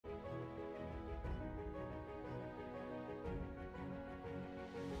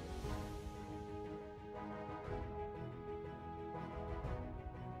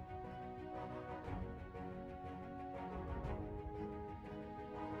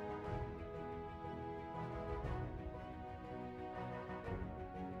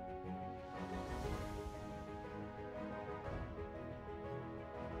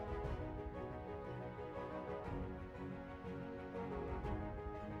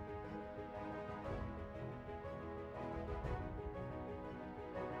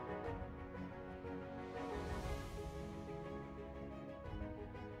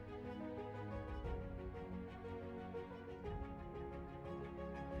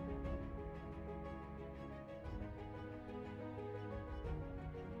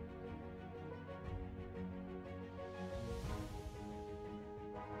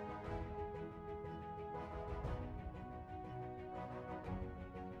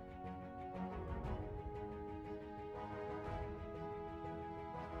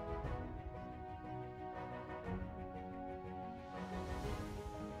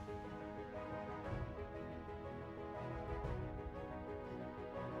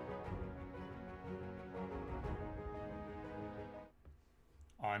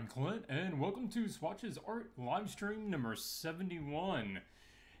I'm Clint, and welcome to Swatch's Art Livestream number 71.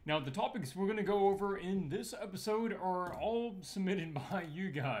 Now, the topics we're going to go over in this episode are all submitted by you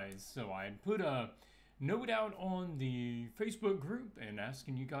guys. So I put a note out on the Facebook group and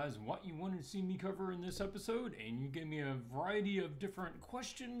asking you guys what you wanted to see me cover in this episode, and you gave me a variety of different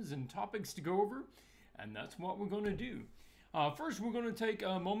questions and topics to go over, and that's what we're going to do. First, we're going to take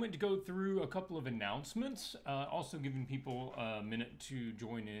a moment to go through a couple of announcements, also giving people a minute to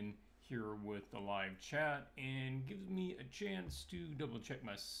join in here with the live chat, and gives me a chance to double check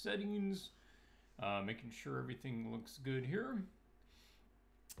my settings, making sure everything looks good here.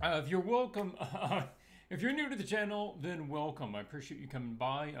 If you're welcome, if you're new to the channel, then welcome. I appreciate you coming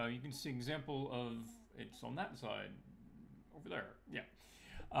by. You can see an example of, it's on that side, over there, yeah.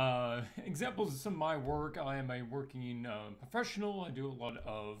 Examples of some of my work. I am a working professional. I do a lot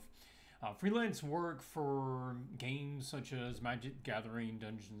of freelance work for games such as Magic the Gathering,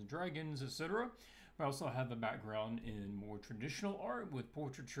 Dungeons and Dragons, etc. I also have a background in more traditional art with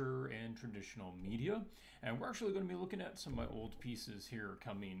portraiture and traditional media. And we're actually going to be looking at some of my old pieces here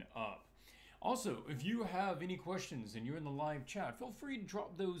coming up. Also, if you have any questions and you're in the live chat, feel free to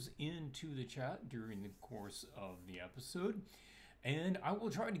drop those into the chat during the course of the episode, and I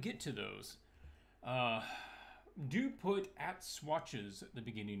will try to get to those. Do put @swatches at the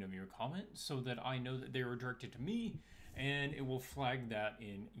beginning of your comment so that I know that they are directed to me, and it will flag that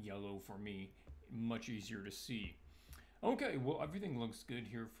in yellow for me. Much easier to see. Okay, well, everything looks good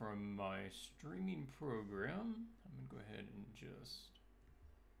here from my streaming program. I'm going to go ahead and just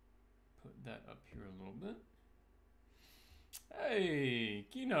put that up here a little bit. Hey,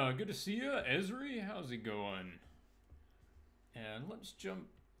 Kina, good to see you. Esri, how's it going? And let's jump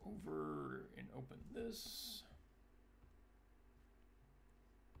over and open this.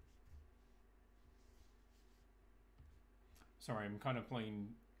 Sorry, I'm kind of playing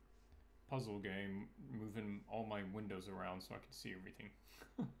puzzle game, moving all my windows around so I can see everything.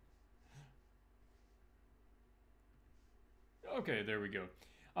 Okay, there we go.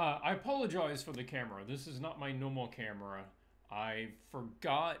 I apologize for the camera. This is not my normal camera. I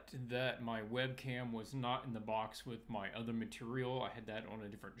forgot that my webcam was not in the box with my other material. I had that on a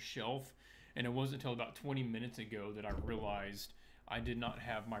different shelf, and it wasn't until about 20 minutes ago that I realized I did not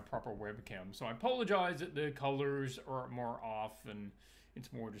have my proper webcam. So I apologize that the colors are more off and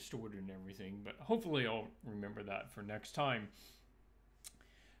it's more distorted and everything, but hopefully I'll remember that for next time.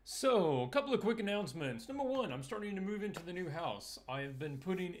 So, a couple of quick announcements. Number one, I'm starting to move into the new house. I have been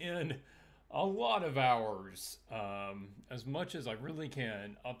putting in a lot of hours, as much as I really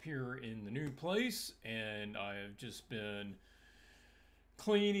can, up here in the new place, and I have just been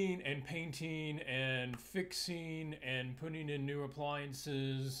cleaning and painting and fixing and putting in new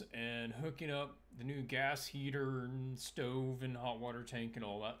appliances and hooking up the new gas heater and stove and hot water tank and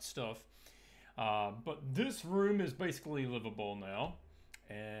all that stuff. But this room is basically livable now,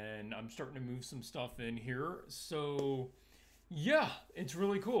 and I'm starting to move some stuff in here. So yeah, it's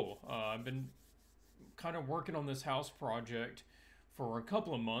really cool. I've been kind of working on this house project for a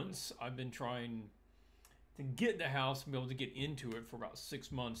couple of months. I've been trying to get the house and be able to get into it for about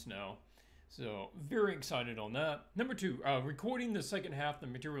 6 months now. So very excited on that. Number two, recording the second half of the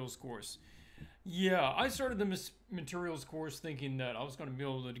materials course. Yeah, I started the materials course thinking that I was going to be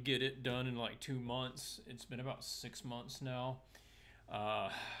able to get it done in like 2 months. It's been about 6 months now.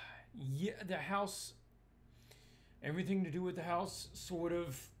 Yeah, the house, everything to do with the house sort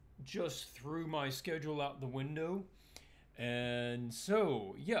of just threw my schedule out the window. And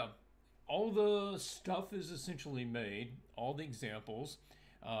so, yeah, all the stuff is essentially made, all the examples,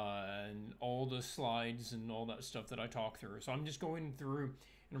 and all the slides and all that stuff that I talk through. So I'm just going through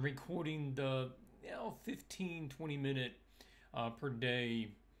and recording the 15-20 minute per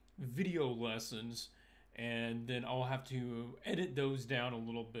day video lessons, and then I'll have to edit those down a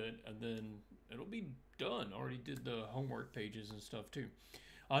little bit, and then it'll be done. Already did the homework pages and stuff too.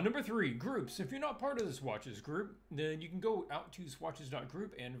 Number three, groups. If you're not part of the Swatches group, then you can go out to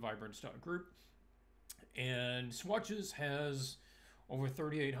swatches.group and vibrance.group. And Swatches has over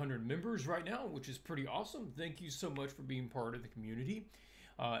 3,800 members right now, which is pretty awesome. Thank you so much for being part of the community.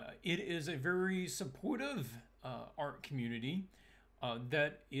 It is a very supportive art community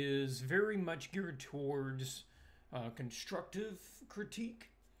that is very much geared towards constructive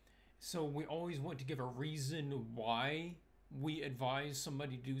critique. So we always want to give a reason why we advise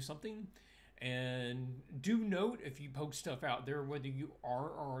somebody to do something. And do note, if you post stuff out there, whether you are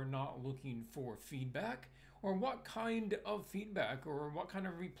or are not looking for feedback, or what kind of feedback or what kind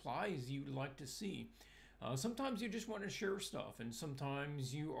of replies you'd like to see. Sometimes you just want to share stuff, and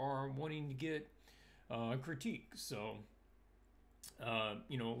sometimes you are wanting to get critique. So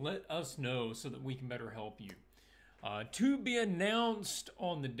you know, let us know so that we can better help you. To be announced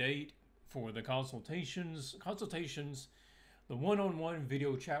on the date for the consultations, the one-on-one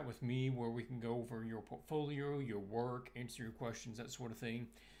video chat with me where we can go over your portfolio, your work, answer your questions, that sort of thing.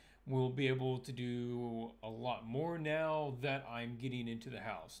 We'll be able to do a lot more now that I'm getting into the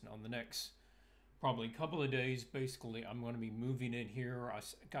house. Now, in the next probably couple of days, basically, I'm going to be moving in here. I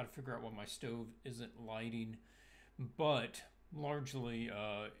got to figure out why my stove isn't lighting, but largely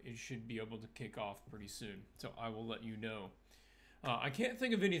it should be able to kick off pretty soon. So I will let you know. I can't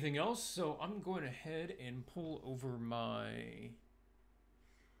think of anything else, so I'm going ahead and pull over my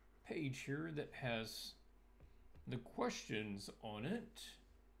page here that has the questions on it.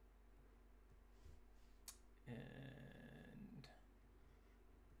 And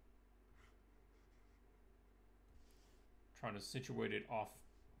trying to situate it off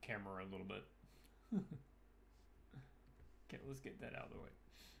camera a little bit. Okay, let's get that out of the way.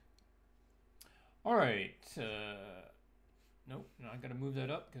 All right. Nope, now I gotta move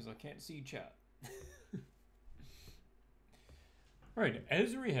that up because I can't see chat. All right,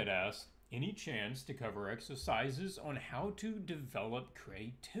 Esri had asked, any chance to cover exercises on how to develop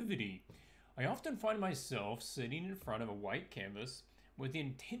creativity? I often find myself sitting in front of a white canvas with the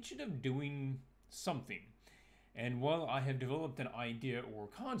intention of doing something. And while I have developed an idea or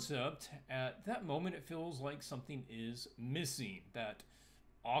concept, at that moment it feels like something is missing, that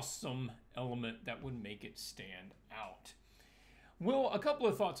awesome element that would make it stand out. Well, a couple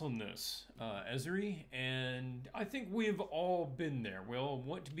of thoughts on this, Esri, and I think we've all been there. We all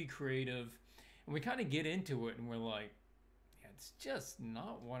want to be creative, and we kind of get into it, and we're like, yeah, it's just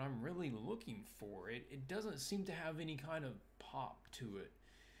not what I'm really looking for. It doesn't seem to have any kind of pop to it.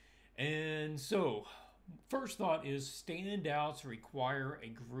 And so, first thought is standouts require a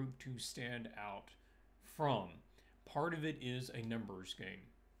group to stand out from. Part of it is a numbers game.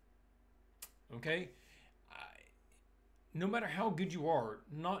 Okay? No matter how good you are,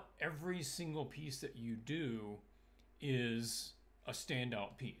 not every single piece that you do is a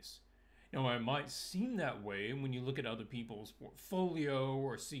standout piece. Now, it might seem that way when you look at other people's portfolio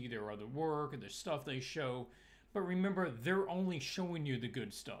or see their other work or the stuff they show, but remember, they're only showing you the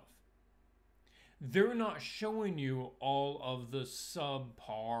good stuff. They're not showing you all of the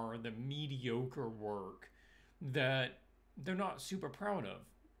subpar, the mediocre work that they're not super proud of.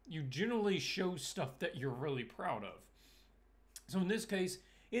 You generally show stuff that you're really proud of. So in this case,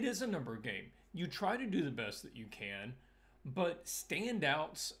 it is a number game. You try to do the best that you can, but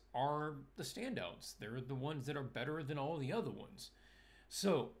standouts are the standouts. They're the ones that are better than all the other ones.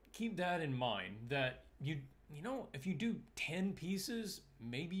 So keep that in mind, that you know, if you do 10 pieces,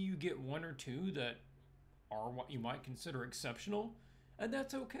 maybe you get one or two that are what you might consider exceptional, and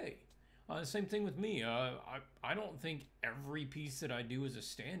that's okay. Same thing with me. I don't think every piece that I do is a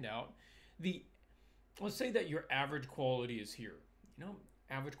standout. Let's say that your average quality is here. You know,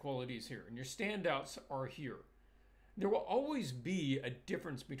 average quality is here, and your standouts are here. There will always be a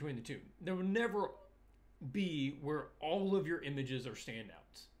difference between the two. There will never be where all of your images are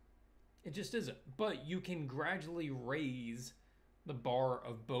standouts. It just isn't. But you can gradually raise the bar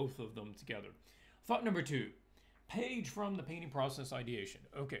of both of them together. Thought number 2, page from the painting process ideation.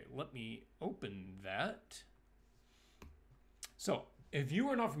 Okay, let me open that. So, if you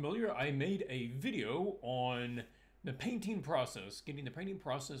are not familiar, I made a video on the painting process, getting the painting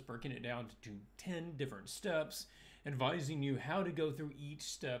process, breaking it down to 10 different steps, advising you how to go through each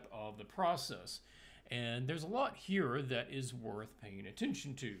step of the process. And there's a lot here that is worth paying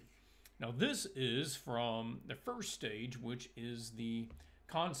attention to. Now, this is from the first stage, which is the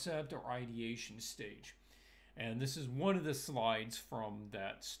concept or ideation stage. And this is one of the slides from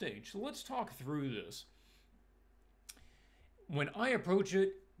that stage. So let's talk through this. When I approach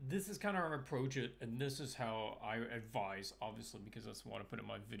it, this is kind of how I approach it, and this is how I advise, obviously, because that's what I put in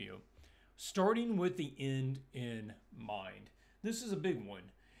my video. Starting with the end in mind. This is a big one.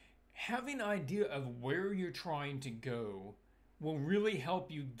 Having an idea of where you're trying to go will really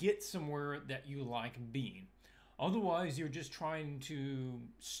help you get somewhere that you like being. Otherwise, you're just trying to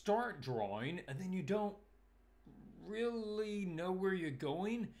start drawing, and then you don't really know where you're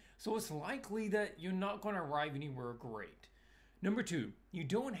going, so it's likely that you're not going to arrive anywhere great. Number 2, you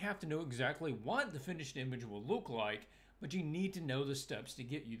don't have to know exactly what the finished image will look like, but you need to know the steps to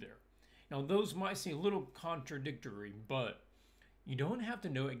get you there. Now, those might seem a little contradictory, but you don't have to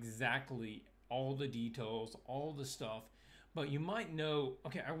know exactly all the details, all the stuff, but you might know,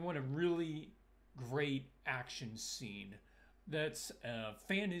 okay, I want a really great action scene. That's a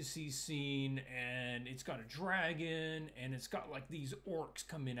fantasy scene, and it's got a dragon, and it's got like these orcs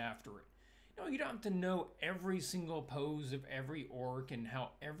coming after it. No, you don't have to know every single pose of every orc and how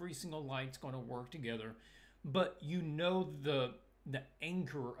every single light's going to work together, but you know the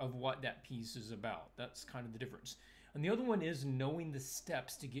anchor of what that piece is about. That's kind of the difference. And the other one is knowing the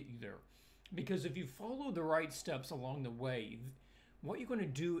steps to get you there. Because if you follow the right steps along the way, what you're going to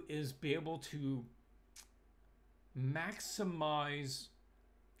do is be able to maximize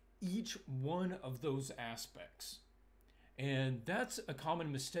each one of those aspects. And that's a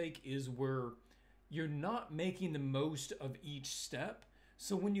common mistake, is where you're not making the most of each step.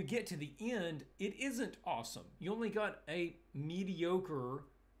 So when you get to the end, it isn't awesome. You only got a mediocre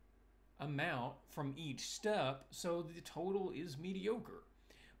amount from each step, so the total is mediocre.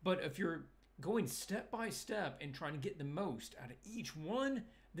 But if you're going step by step and trying to get the most out of each one,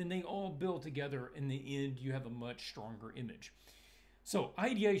 then they all build together. In the end, you have a much stronger image. So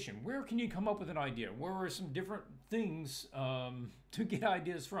ideation, where can you come up with an idea? Where are some different things to get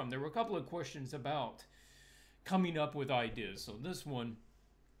ideas from? There were a couple of questions about coming up with ideas. So this one,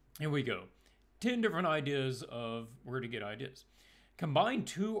 here we go. 10 different ideas of where to get ideas. Combine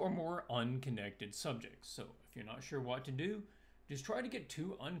 2 or more unconnected subjects. So if you're not sure what to do, just try to get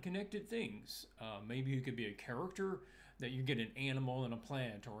 2 unconnected things. Maybe you could be a character, that you get an animal and a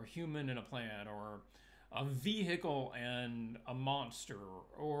plant, or a human and a plant, or a vehicle and a monster,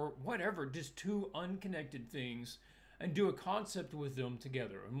 or whatever. Just 2 unconnected things, and do a concept with them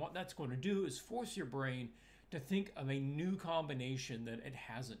together. And what that's going to do is force your brain to think of a new combination that it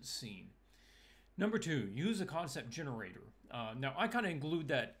hasn't seen. Number 2, use a concept generator. Now, I kind of include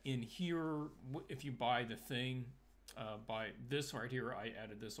that in here. If you buy the thing, by this right here, I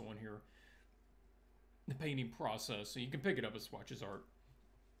added this on here, the painting process, so you can pick it up as Swatch's art.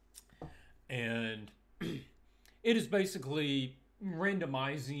 And it is basically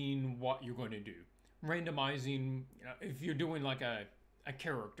randomizing what you're going to do. Randomizing, if you're doing like a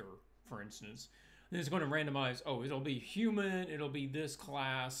character, for instance, then it's going to randomize, oh, it'll be human, it'll be this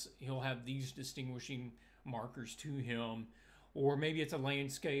class, he'll have these distinguishing markers to him. Or maybe it's a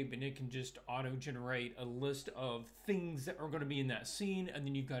landscape and it can just auto-generate a list of things that are going to be in that scene, and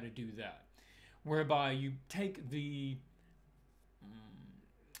then you've got to do that. Whereby you take the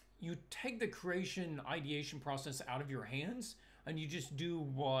creation ideation process out of your hands, and you just do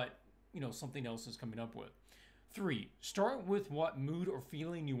what something else is coming up with. 3, start with what mood or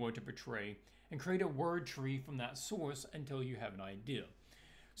feeling you want to portray, and create a word tree from that source until you have an idea.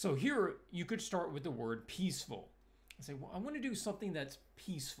 So here you could start with the word peaceful. Say, well, I want to do something that's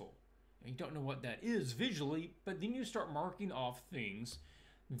peaceful. You don't know what that is visually, but then you start marking off things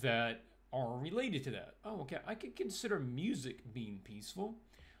that are related to that. Oh, okay, I could consider music being peaceful.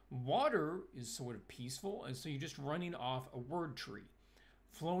 Water is sort of peaceful, and so you're just running off a word tree.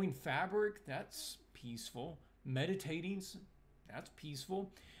 Flowing fabric, that's peaceful. Meditating, that's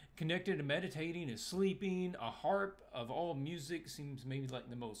peaceful. Connected to meditating is sleeping. A harp, of all music, seems maybe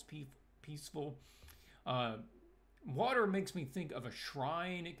like the most peaceful. Water makes me think of a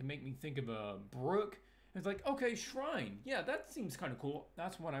shrine. It can make me think of a brook. It's like, okay, shrine. Yeah, that seems kind of cool.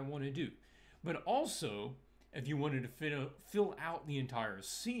 That's what I want to do. But also, if you wanted to fill out the entire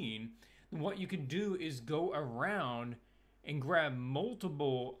scene, then what you can do is go around and grab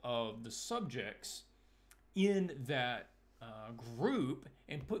multiple of the subjects in that group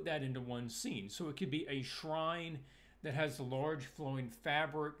and put that into one scene. So it could be a shrine that has a large flowing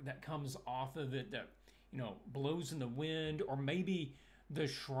fabric that comes off of it that blows in the wind, or maybe the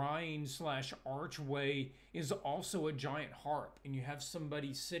shrine / archway is also a giant harp, and you have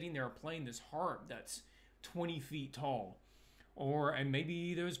somebody sitting there playing this harp that's 20 feet tall. And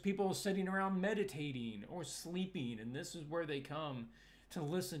maybe there's people sitting around meditating or sleeping, and this is where they come to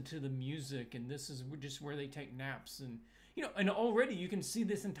listen to the music, and this is just where they take naps. And and already you can see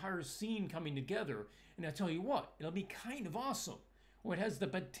this entire scene coming together. And I tell you what, it'll be kind of awesome. Or it has the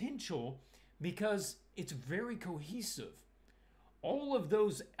potential, because it's very cohesive. All of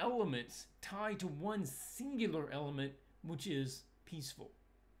those elements tie to one singular element, which is peaceful.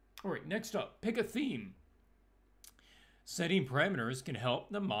 All right, next up, pick a theme. Setting parameters can help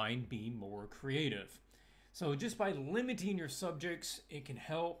the mind be more creative. So just by limiting your subjects, it can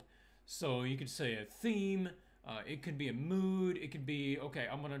help. So you could say a theme, it could be a mood, it could be, okay,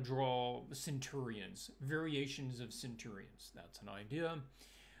 I'm going to draw centurions, variations of centurions. That's an idea.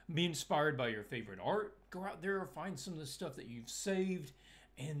 Be inspired by your favorite art. Go out there, find some of the stuff that you've saved,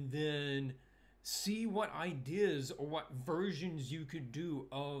 and then see what ideas or what versions you could do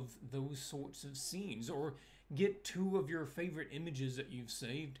of those sorts of scenes. Or get 2 of your favorite images that you've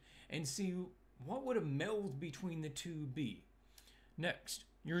saved and see what would a meld between the 2 be. Next,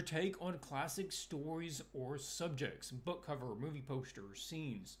 your take on classic stories or subjects, book cover, movie posters,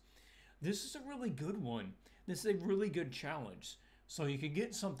 scenes. This is a really good one. This is a really good challenge. So you could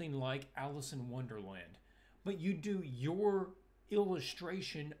get something like Alice in Wonderland, but you do your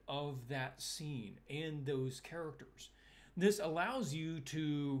illustration of that scene and those characters. This allows you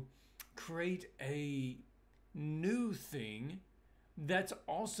to create a new thing that's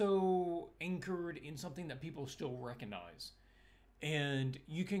also anchored in something that people still recognize. And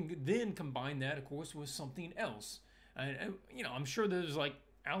you can then combine that, of course, with something else. And you know, I'm sure there's like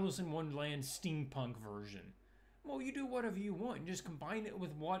Alice in Wonderland steampunk version. Well, you do whatever you want. Just combine it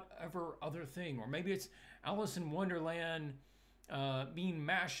with whatever other thing. Or maybe it's Alice in Wonderland being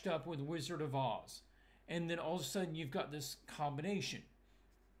mashed up with Wizard of Oz. And then all of a sudden you've got this combination.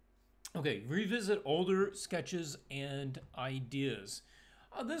 Okay, revisit older sketches and ideas.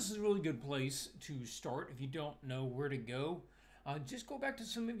 This is a really good place to start if you don't know where to go. Just go back to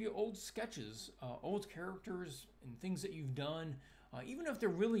some of your old sketches, old characters and things that you've done. Even if they're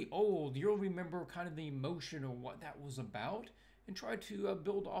really old, you'll remember kind of the emotion or what that was about and try to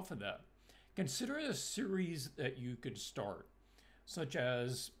build off of that. Consider a series that you could start, such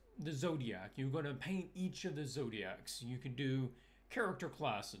as the Zodiac. You're going to paint each of the Zodiacs. You could do character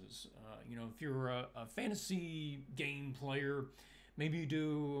classes. You know, if you're a fantasy game player, maybe you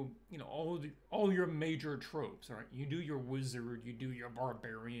do, you know, all your major tropes, right? You do your wizard, you do your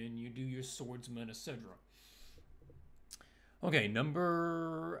barbarian, you do your swordsman, etc. Okay,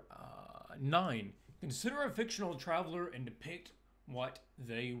 number 9. Consider a fictional traveler and depict what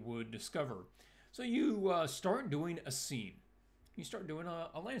they would discover. So you start doing a scene. You start doing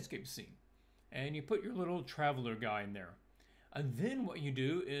a landscape scene. And you put your little traveler guy in there. And then what you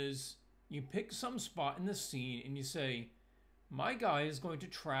do is you pick some spot in the scene and you say, my guy is going to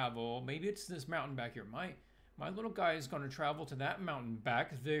travel, maybe it's this mountain back here. My little guy is going to travel to that mountain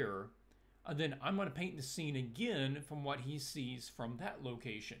back there. And then I'm going to paint the scene again from what he sees from that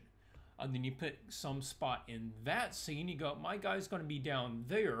location. And then you put some spot in that scene. You go, my guy's going to be down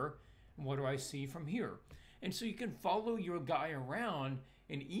there. And what do I see from here? And so you can follow your guy around,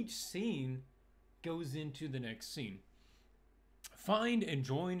 and each scene goes into the next scene. Find and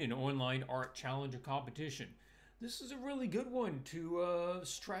join an online art challenge or competition. This is a really good one to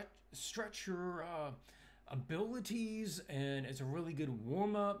stretch your abilities, and it's a really good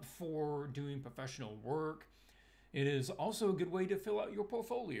warm-up for doing professional work. It is also a good way to fill out your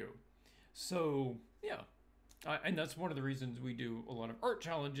portfolio. So yeah, and that's one of the reasons we do a lot of art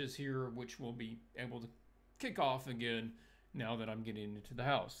challenges here, which we'll be able to kick off again now that I'm getting into the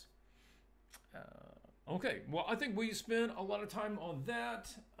house. Okay, well, I think we spent a lot of time on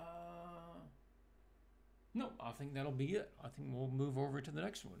that. No, I think that'll be it. I think we'll move over to the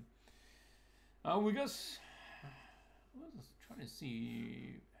next one. We guess, I was trying to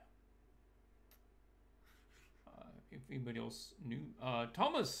see if anybody else knew.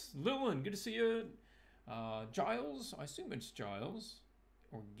 Thomas, Lillian, good to see you. Giles, I assume it's Giles.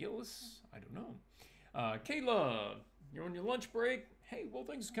 Or Gillis, I don't know. Kayla, you're on your lunch break? Hey, well,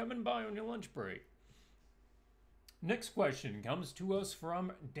 thanks for coming by on your lunch break. Next question comes to us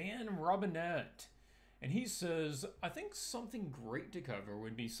from Dan Robinette. And he says, I think something great to cover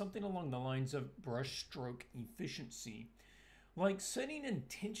would be something along the lines of brushstroke efficiency. Like setting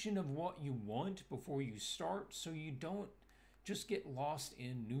intention of what you want before you start so you don't just get lost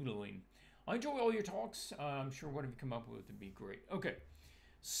in noodling. I enjoy all your talks. I'm sure whatever you come up with would be great. Okay.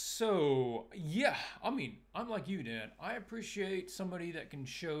 So, yeah, I mean, I'm like you, Dan. I appreciate somebody that can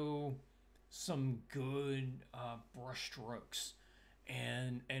show some good brush strokes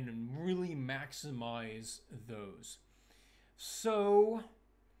and really maximize those. So,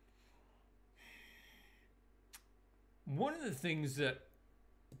 one of the things that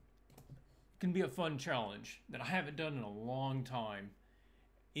can be a fun challenge that I haven't done in a long time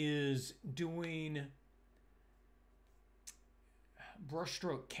is doing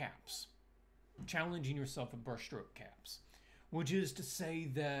brushstroke caps, challenging yourself with brushstroke caps, which is to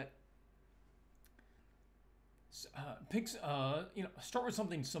say that start with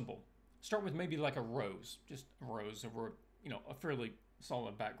something simple. Start with maybe like a rose, just a rose over, a fairly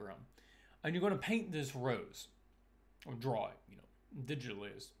solid background, and you're going to paint this rose or draw it, digitally,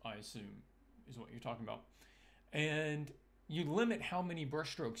 as I assume is what you're talking about, and you limit how many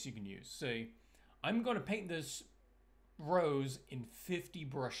brushstrokes you can use. Say, I'm going to paint this rose in 50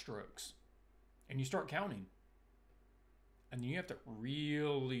 brushstrokes, and you start counting, and you have to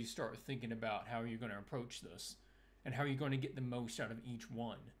really start thinking about how you're going to approach this and how you're going to get the most out of each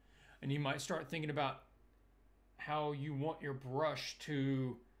one. And you might start thinking about how you want your brush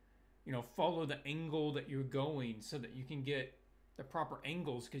to follow the angle that you're going so that you can get the proper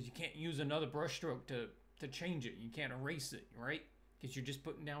angles, because you can't use another brushstroke to change it. You can't erase it, right? because you're just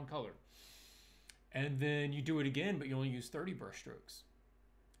putting down color. And then you do it again, but you only use 30 brush strokes.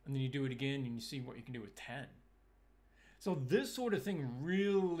 And then you do it again and you see what you can do with 10. So this sort of thing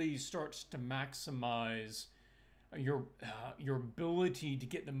really starts to maximize your ability to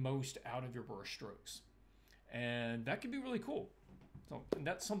get the most out of your brush strokes. And that can be really cool. So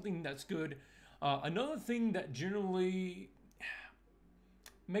that's something that's good. Another thing that generally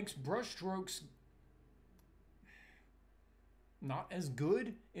makes brush strokes not as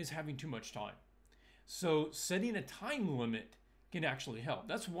good is having too much time. So setting a time limit can actually help.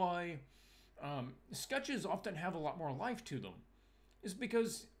 That's why sketches often have a lot more life to them. It's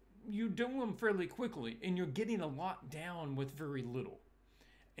because you do them fairly quickly and you're getting a lot down with very little.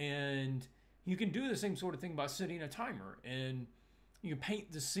 And you can do the same sort of thing by setting a timer, and you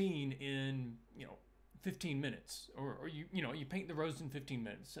paint the scene in 15 minutes, or you paint the rose in 15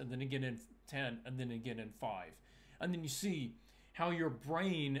 minutes, and then again in 10, and then again in 5, and then you see how your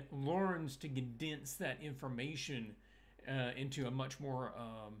brain learns to condense that information into a much more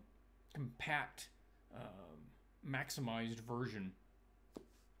compact, maximized version.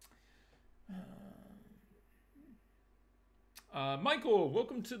 Michael,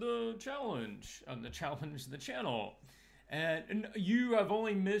 welcome to the challenge, the channel. And you have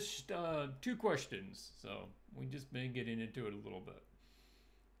only missed 2 questions, so we've just been getting into it a little bit.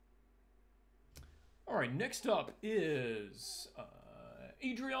 All right, next up is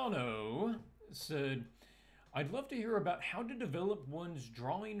Adriano said, I'd love to hear about how to develop one's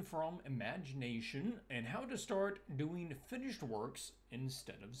drawing from imagination and how to start doing finished works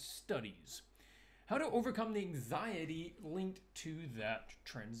instead of studies. How to overcome the anxiety linked to that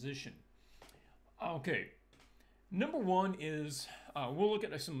transition. Okay, number 1 is, we'll look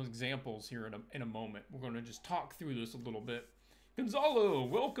at some examples here in a moment. We're going to just talk through this a little bit. Gonzalo,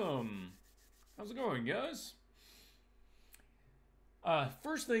 welcome. How's it going, guys?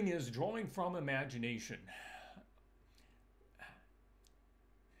 First thing is drawing from imagination.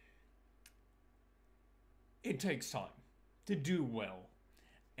 It takes time to do well.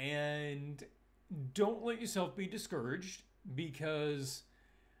 And don't let yourself be discouraged, because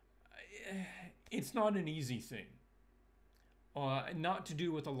it's not an easy thing. Not to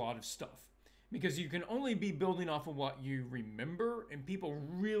do with a lot of stuff. Because you can only be building off of what you remember, and people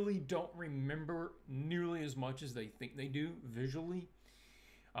really don't remember nearly as much as they think they do visually.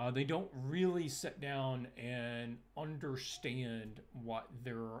 They don't really sit down and understand what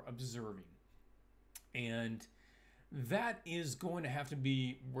they're observing. And that is going to have to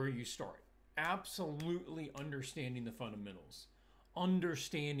be where you start. Absolutely understanding the fundamentals.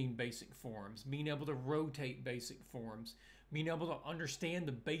 Understanding basic forms. Being able to rotate basic forms. Being able to understand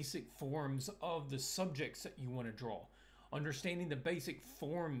the basic forms of the subjects that you want to draw. Understanding the basic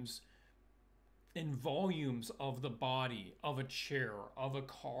forms and volumes of the body, of a chair, of a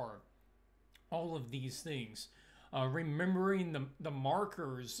car. All of these things. Remembering the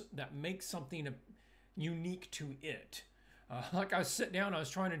markers that make something unique to it. Like I was sitting down, I was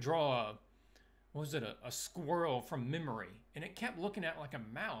trying to draw a squirrel from memory, and it kept looking at like a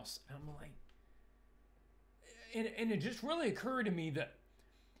mouse, and I'm like, and it just really occurred to me that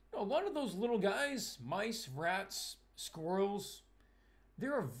a lot of those little guys, mice, rats, squirrels,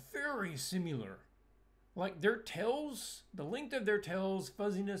 they're very similar. Like their tails, the length of their tails,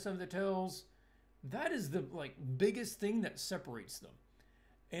 fuzziness of the tails, that is the biggest thing that separates them.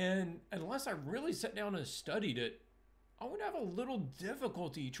 And unless I really sat down and studied it, I would have a little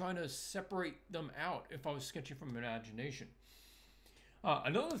difficulty trying to separate them out if I was sketching from imagination.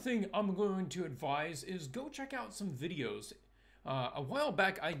 Another thing I'm going to advise is go check out some videos. A while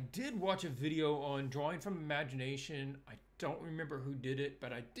back, I did watch a video on drawing from imagination. I don't remember who did it,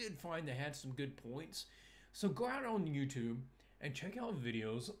 but I did find they had some good points. So go out on YouTube and check out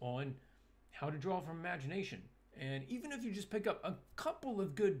videos on how to draw from imagination. And even if you just pick up a couple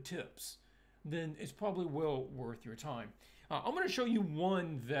of good tips, then it's probably well worth your time. I'm going to show you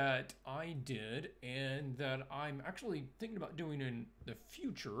one that I did and that I'm actually thinking about doing in the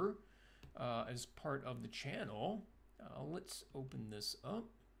future as part of the channel. Let's open this up.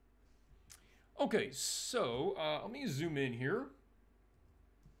 Okay, so let me zoom in here.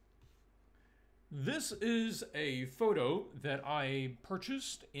 This is a photo that I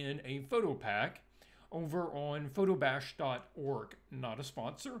purchased in a photo pack over on photobash.org. Not a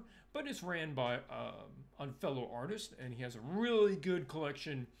sponsor, but it's ran by a fellow artist, and he has a really good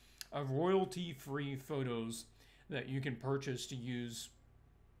collection of royalty-free photos that you can purchase to use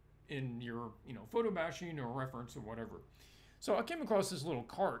in your, photo bashing or reference or whatever. So I came across this little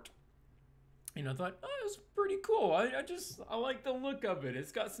cart, and I thought, oh, it's pretty cool. I like the look of it.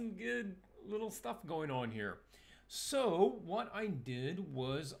 It's got some good little stuff going on here. So what I did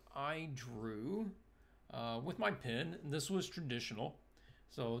was I drew with my pen. This was traditional,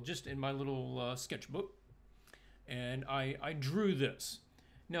 so just in my little sketchbook, and I drew this.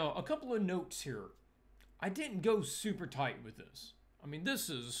 Now, a couple of notes here. I didn't go super tight with this. I mean, this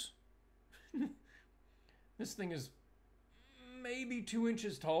is this thing is maybe 2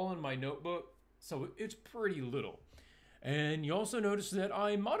 inches tall in my notebook, so it's pretty little. And you also notice that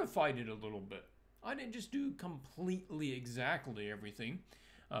I modified it a little bit. I didn't just do completely exactly everything.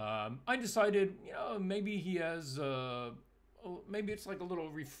 I decided, you know, maybe he has, maybe it's like a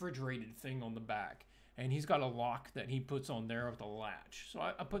little refrigerated thing on the back. And he's got a lock that he puts on there with a latch. So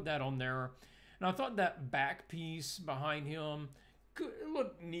I put that on there. And I thought that back piece behind him could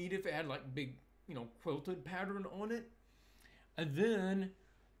look neat if it had like big, you know, quilted pattern on it. And then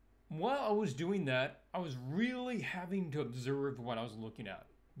while I was doing that, I was really having to observe what I was looking at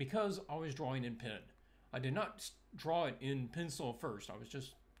because I was drawing in pen. I did not draw it in pencil first. I was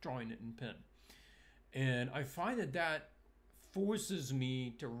just drawing it in pen. And I find that that forces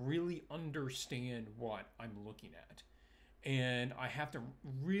me to really understand what I'm looking at. And I have to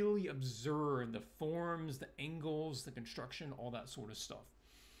really observe the forms, the angles, the construction, all that sort of stuff.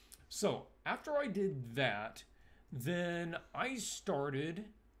 So after I did that, then I started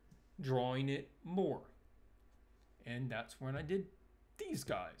drawing it more. And that's when I did these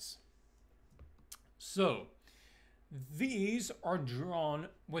guys. So these are drawn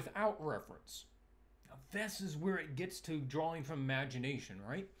without reference. Now this is where it gets to drawing from imagination,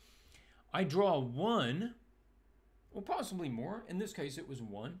 right? I draw one, or possibly more. In this case, it was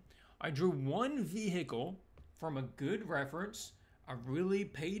one. I drew one vehicle from a good reference. I really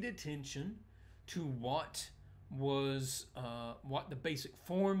paid attention to what the basic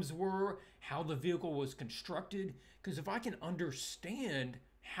forms were, how the vehicle was constructed. Because if I can understand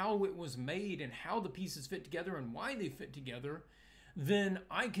how it was made and how the pieces fit together and why they fit together, then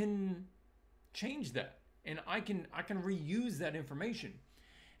I can change that and I can reuse that information.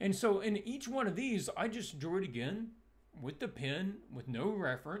 And so in each one of these, I just drew it again with the pen, with no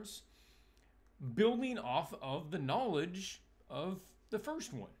reference, building off of the knowledge of the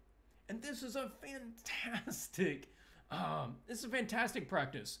first one. And this is a fantastic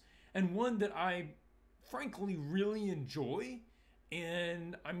practice, and one that I frankly really enjoy,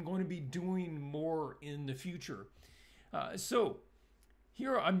 and I'm going to be doing more in the future. So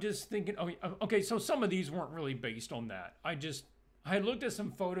here I'm just thinking, okay, so some of these weren't really based on that. I looked at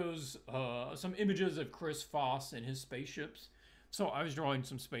some photos, some images of Chris Foss and his spaceships. So I was drawing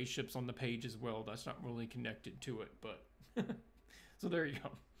some spaceships on the page as well. That's not really connected to it, but so there you go.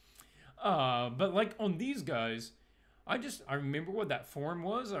 But like on these guys, I remember what that form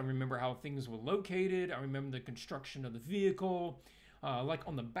was. I remember how things were located. I remember the construction of the vehicle. Like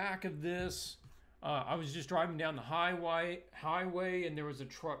on the back of this, I was just driving down the highway and there was a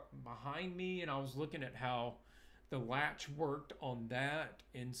truck behind me, and I was looking at how the latch worked on that.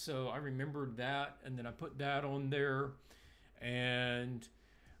 And so I remembered that, and then I put that on there. And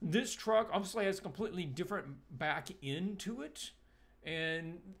this truck obviously has completely different back end to it.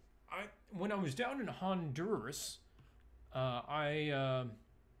 And when I was down in Honduras, no,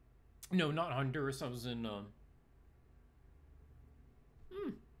 not Honduras. I was in,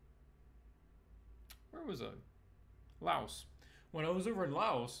 where was I? Laos. When I was over in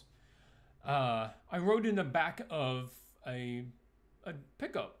Laos, I rode in the back of a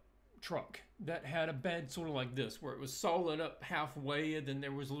pickup truck that had a bed sort of like this, where it was solid up halfway, and then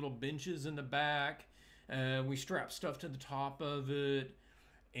there was little benches in the back. We strapped stuff to the top of it,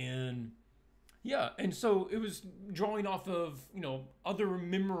 and yeah, and so it was drawing off of, you know, other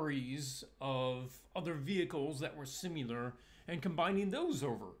memories of other vehicles that were similar and combining those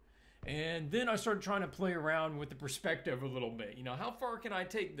over. And then I started trying to play around with the perspective a little bit. You know, how far can I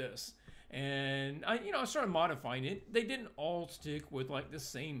take this? And I started modifying it. They didn't all stick with like the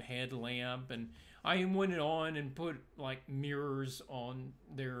same headlamp, and I went on and put like mirrors on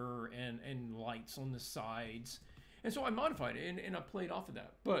there and lights on the sides. And so I modified it and I played off of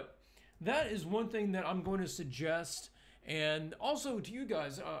that. But that is one thing that I'm going to suggest. And also to you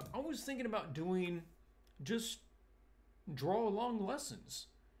guys, I was thinking about doing just draw along lessons.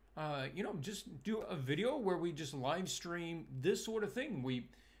 Just do a video where we just live stream this sort of thing.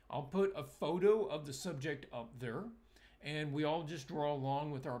 I'll put a photo of the subject up there, and we all just draw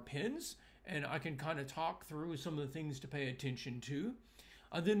along with our pens, and I can kind of talk through some of the things to pay attention to.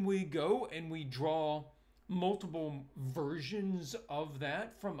 Then we go and we draw multiple versions of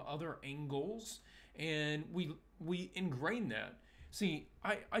that from other angles, and we ingrain that. See,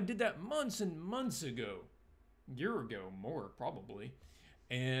 I did that months and months ago, year ago more probably,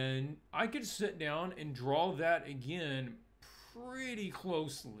 And I could sit down and draw that again pretty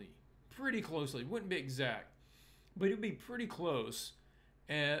closely. Pretty closely. It wouldn't be exact, but it would be pretty close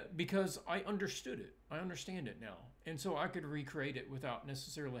because I understood it. I understand it now. And so I could recreate it without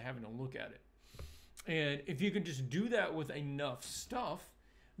necessarily having to look at it. And if you can just do that with enough stuff,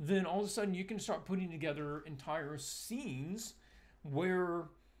 then all of a sudden you can start putting together entire scenes where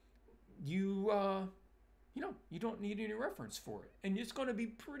you you don't need any reference for it, and it's going to be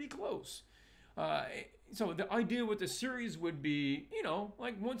pretty close. So the idea with the series would be,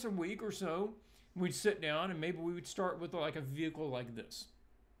 like once a week or so, we'd sit down and maybe we would start with like a vehicle like this.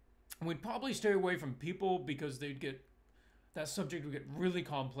 We'd probably stay away from people because that subject would get really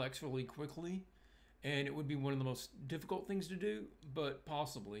complex really quickly, and it would be one of the most difficult things to do, but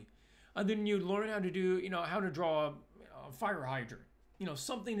possibly. And then you'd learn how to do, how to draw a fire hydrant,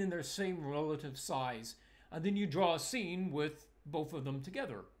 something in their same relative size. And then you draw a scene with both of them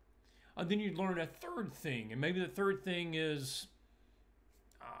together. And then you'd learn a third thing, and maybe the third thing is,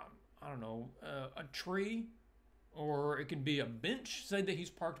 a tree, or it could be a bench. Say that he's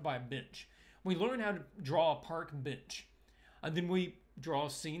parked by a bench. We learn how to draw a park bench. And then we draw a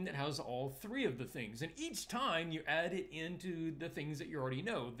scene that has all three of the things. And each time you add it into the things that you already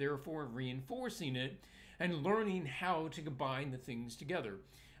know, therefore reinforcing it and learning how to combine the things together.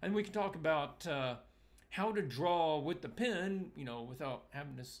 And we can talk about how to draw with the pen, without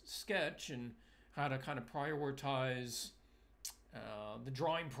having to sketch, and how to kind of prioritize the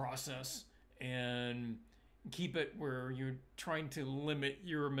drawing process and keep it where you're trying to limit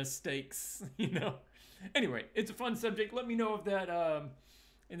your mistakes, Anyway, it's a fun subject. Let me know if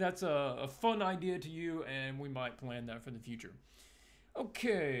that's a fun idea to you, and we might plan that for the future.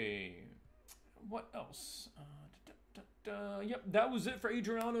 Okay, what else? Yep, that was it for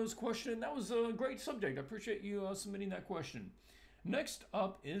Adriano's question. That was a great subject. I appreciate you submitting that question. Next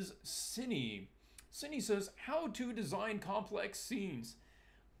up is Cindy. Cindy says, how to design complex scenes?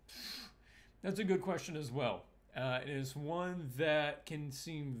 That's a good question as well. It is one that can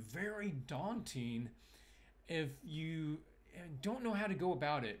seem very daunting if you don't know how to go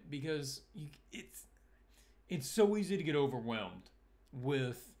about it, because it's so easy to get overwhelmed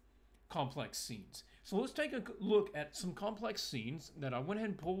with complex scenes. So let's take a look at some complex scenes that I went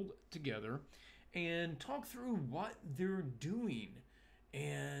ahead and pulled together and talk through what they're doing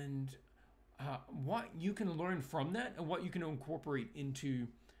and what you can learn from that and what you can incorporate into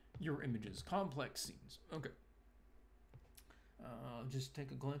your images. Complex scenes. Okay. Just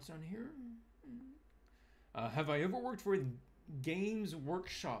take a glance down here. Have I ever worked for a games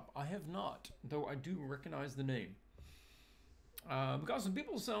workshop? I have not, though I do recognize the name. Because some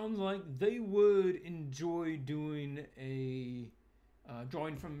people sound like they would enjoy doing a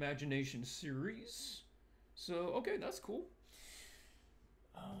drawing from imagination series. So, okay, that's cool.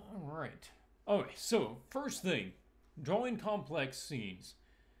 All right. Okay, so first thing, drawing complex scenes.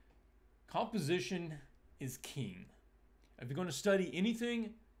 Composition is king. If you're going to study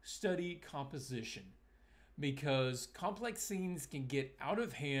anything, study composition. Because complex scenes can get out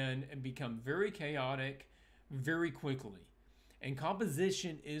of hand and become very chaotic very quickly. And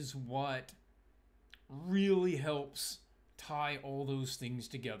composition is what really helps tie all those things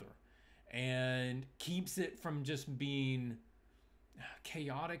together and keeps it from just being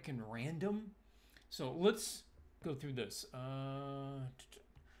chaotic and random. So let's go through this.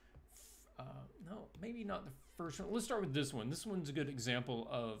 No, maybe not the first one. Let's start with this one. This one's a good example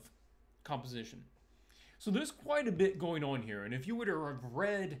of composition. So there's quite a bit going on here. And if you were to have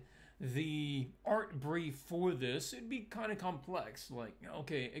read the art brief for this, it'd be kind of complex. Like,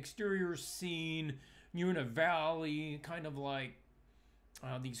 okay, exterior scene, you're in a valley, kind of like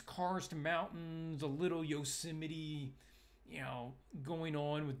these karst mountains, a little Yosemite, going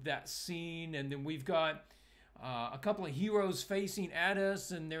on with that scene. And then we've got a couple of heroes facing at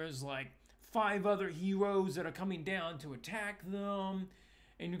us, and there's like 5 other heroes that are coming down to attack them.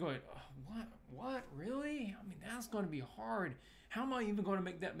 And you're going, oh, what, really? I mean, that's going to be hard. How am I even going to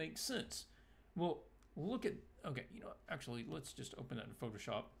make that make sense? Well, look at, okay, actually, let's just open that in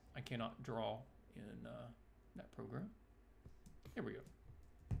Photoshop. I cannot draw in that program. Here we go.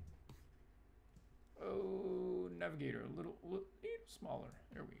 Oh, Navigator, a little smaller.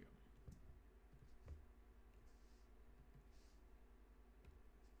 There we go.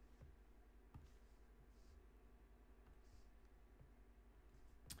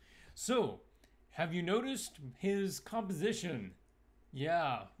 So, have you noticed his composition?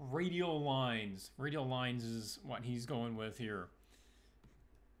 Yeah, radial lines. Radial lines is what he's going with here.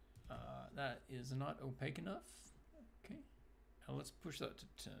 That is not opaque enough. Okay, now let's push that to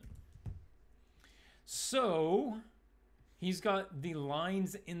 10. So, He's got the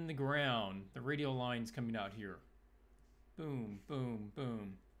lines in the ground, the radial lines coming out here. Boom, boom,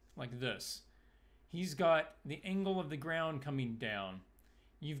 boom, like this. He's got the angle of the ground coming down.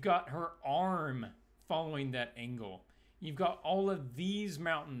 You've got her arm following that angle. You've got all of these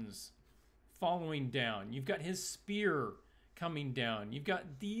mountains following down. You've got his spear coming down. You've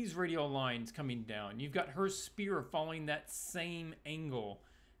got these radial lines coming down. You've got her spear following that same angle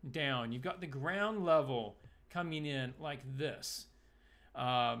down. You've got the ground level coming in like this.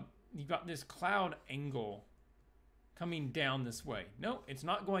 You've got this cloud angle coming down this way. No, it's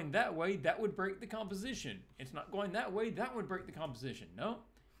not going that way. That would break the composition. It's not going that way. That would break the composition. No,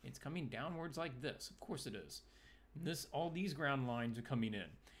 it's coming downwards like this. Of course it is. All these ground lines are coming in.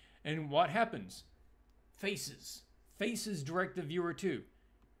 And what happens? Faces. Faces direct the viewer too.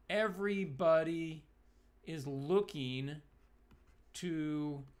 Everybody is looking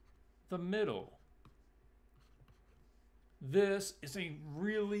to the middle. This is a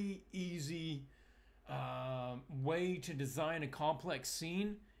really easy way to design a complex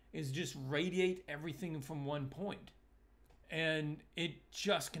scene, is just radiate everything from one point. And it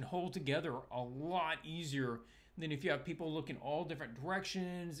just can hold together a lot easier than if you have people looking all different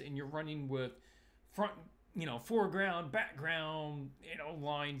directions and you're running with front, foreground, background,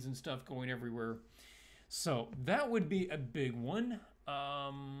 lines and stuff going everywhere. So that would be a big one.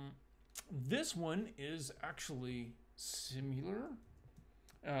 This one is actually similar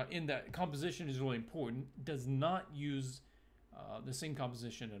in that composition is really important. Does not use the same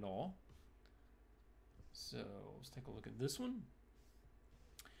composition at all. So let's take a look at this one.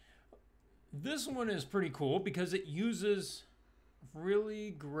 This one is pretty cool because it uses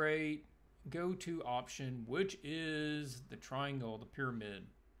really great go-to option, which is the triangle, the pyramid.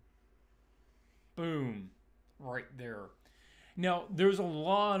 Boom, right there. Now, there's a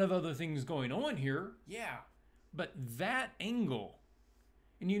lot of other things going on here, yeah, but that angle,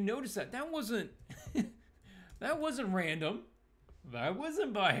 and you notice that wasn't that wasn't random, that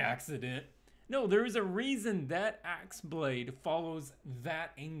wasn't by accident. No, there is a reason that axe blade follows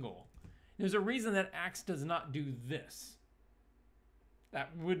that angle. There's a reason that axe does not do this.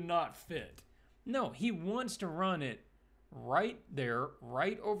 That would not fit. No, he wants to run it right there,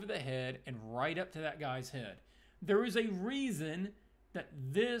 right over the head, and right up to that guy's head. There is a reason that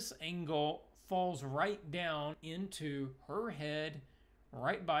this angle falls right down into her head,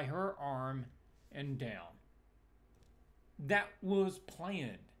 right by her arm, and down. That was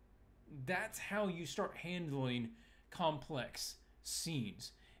planned. That's how you start handling complex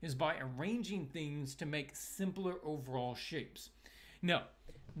scenes, is by arranging things to make simpler overall shapes. Now,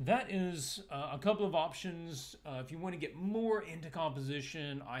 that is a couple of options. If you want to get more into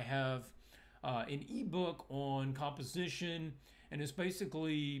composition, I have an ebook on composition, and it's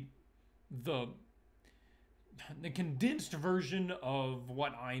basically the condensed version of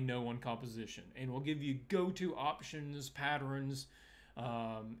what I know on composition, and will give you go-to options, patterns,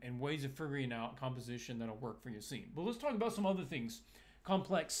 and ways of figuring out composition that'll work for your scene. But let's talk about some other things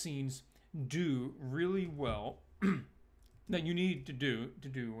complex scenes do really well that you need to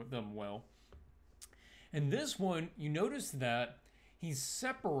do them well. And this one, you notice that he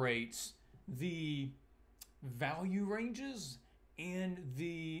separates the value ranges and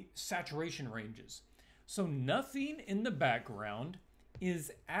the saturation ranges. So nothing in the background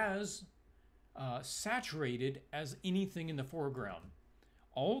is as saturated as anything in the foreground.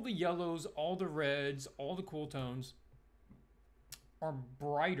 All the yellows, all the reds, all the cool tones are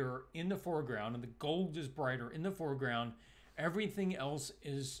brighter in the foreground, and the gold is brighter in the foreground. Everything else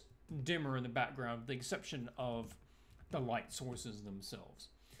is dimmer in the background, with the exception of the light sources themselves.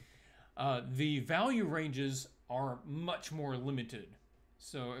 The value ranges are much more limited.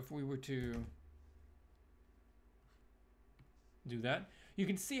 So if we were to do that, you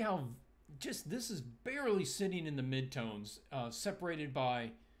can see how just this is barely sitting in the midtones, separated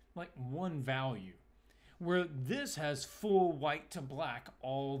by like one value, where this has full white to black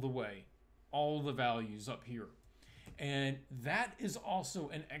all the way, all the values up here. And that is also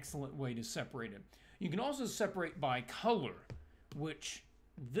an excellent way to separate it. You can also separate by color, which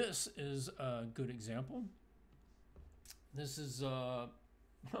this is a good example. This is,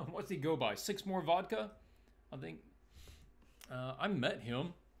 what's he go by? 6 More Vodka, I think. I met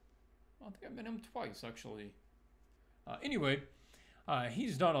him. I think I met him twice, actually. Anyway,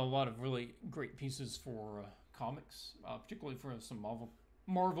 he's done a lot of really great pieces for comics, particularly for some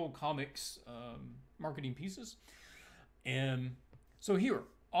Marvel Comics marketing pieces. And so here,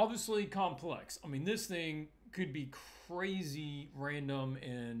 obviously complex. I mean, this thing could be crazy, random,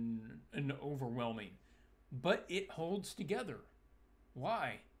 and overwhelming, but it holds together.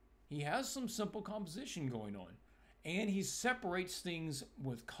 Why? He has some simple composition going on, and he separates things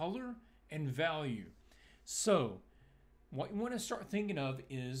with color and value. So what you want to start thinking of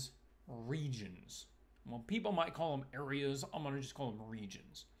is regions. Well, people might call them areas. I'm going to just call them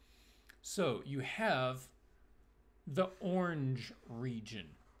regions. So you have the orange region.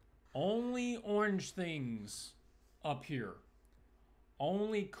 Only orange things up here.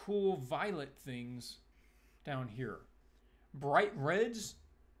 Only cool violet things down here. Bright reds.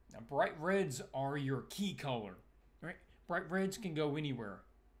 Now, bright reds are your key color. Right? Bright reds can go anywhere.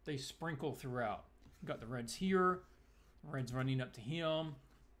 They sprinkle throughout. You've got the reds here. Red's running up to him.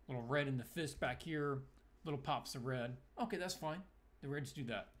 Little red in the fist back here. Little pops of red. Okay, that's fine. The reds do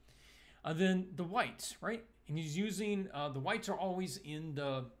that. Then the whites, right? And he's using, the whites are always in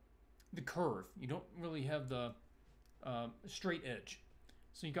the curve. You don't really have the straight edge.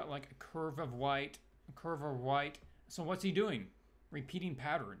 So you got like a curve of white, a curve of white. So what's he doing? Repeating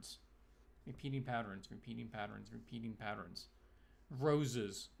patterns. Repeating patterns, repeating patterns, repeating patterns.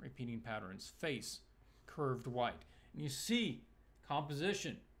 Roses, repeating patterns. Face, curved white. And you see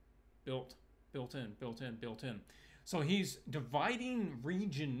composition built in. So he's dividing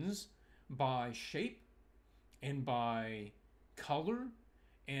regions by shape and by color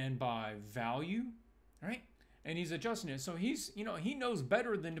and by value, right? And he's adjusting it. So he's, he knows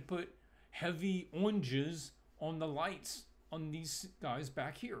better than to put heavy oranges on the lights on these guys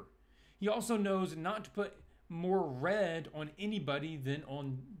back here. He also knows not to put more red on anybody than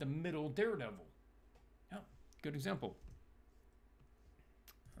on the middle Daredevil. Yeah, good example.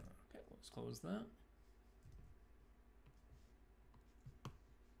 Okay, let's close that.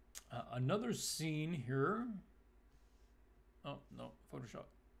 Another scene here. Oh, no, Photoshop.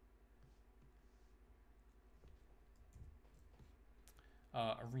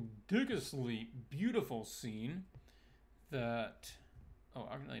 A ridiculously beautiful scene that... Oh,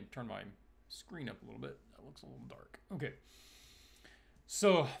 I'm going to turn my screen up a little bit. That looks a little dark. Okay.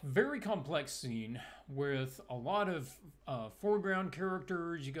 So, very complex scene with a lot of foreground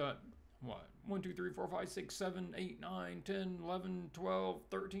characters. You got, what? 1, 2, 3, 4, 5, 6, 7, 8, 9, 10, 11, 12,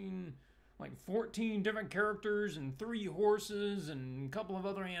 13, like 14 different characters and 3 horses and a couple of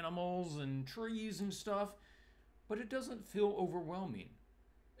other animals and trees and stuff. But it doesn't feel overwhelming.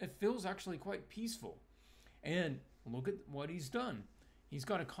 It feels actually quite peaceful. And look at what he's done. He's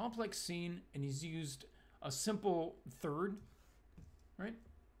got a complex scene and he's used a simple third, right?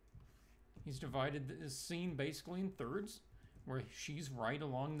 He's divided this scene basically in thirds, where she's right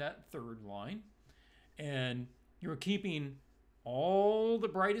along that third line. And you're keeping all the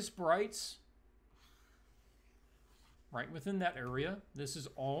brightest brights right within that area. This is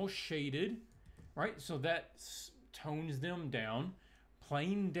all shaded, right? So that tones them down,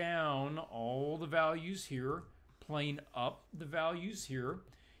 playing down all the values here, playing up the values here.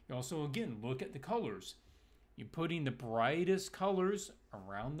 You also, again, look at the colors. You're putting the brightest colors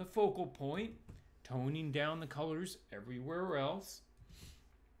around the focal point, toning down the colors everywhere else.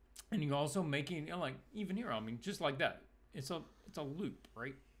 And you're also making, like, even here, I mean, just like that. It's a loop,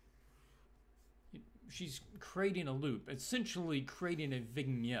 right? She's creating a loop, essentially creating a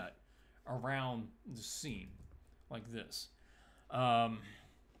vignette around the scene, like this. And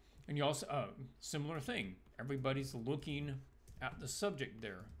you also, similar thing. Everybody's looking at the subject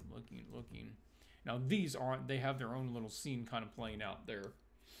there. Looking. Now these aren't, they have their own little scene kind of playing out there.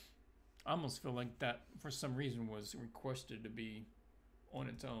 I almost feel like that, for some reason, was requested to be on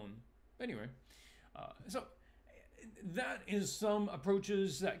its own. Anyway, so that is some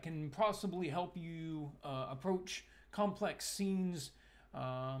approaches that can possibly help you approach complex scenes.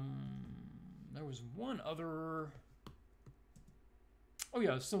 There was one other... Oh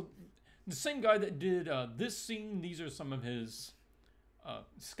yeah, so the same guy that did this scene, these are some of his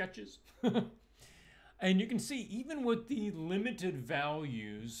sketches. And you can see, even with the limited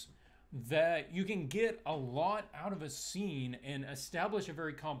values, that you can get a lot out of a scene and establish a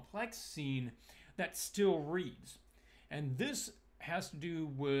very complex scene that still reads. And this has to do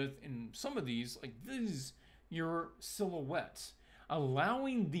with, in some of these, like these, your silhouettes.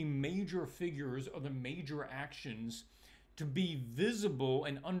 Allowing the major figures or the major actions to be visible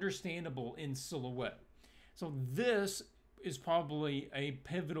and understandable in silhouette. So this is probably a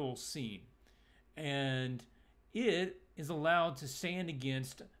pivotal scene. And it is allowed to stand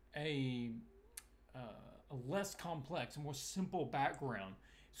against a less complex, a more simple background,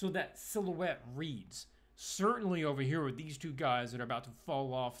 so that silhouette reads. Certainly over here with these two guys that are about to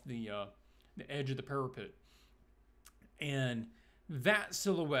fall off the edge of the parapet. And that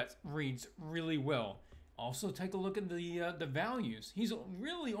silhouette reads really well. Also take a look at the values. He's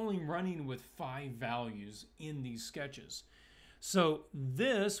really only running with 5 values in these sketches. So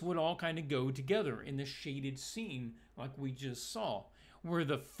this would all kind of go together in the shaded scene like we just saw, where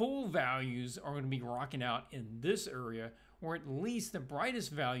the full values are going to be rocking out in this area, or at least the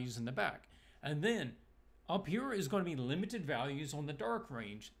brightest values in the back. And then up here is going to be limited values on the dark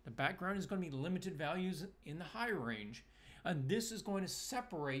range. The background is going to be limited values in the high range. And this is going to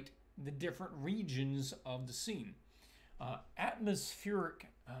separate the different regions of the scene. Atmospheric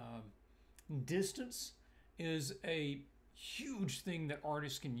distance is a huge thing that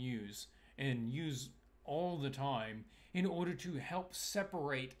artists can use and use all the time in order to help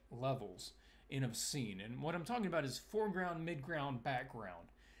separate levels in a scene. And what I'm talking about is foreground, midground, background.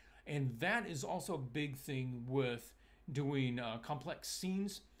 And that is also a big thing with doing complex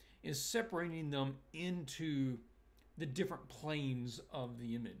scenes, is separating them into the different planes of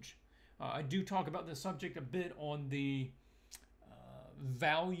the image. I do talk about this subject a bit on the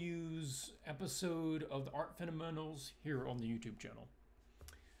values episode of the Art Fundamentals here on the YouTube channel.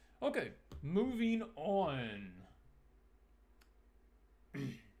 Okay, moving on.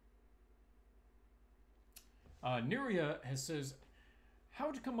 Neria says,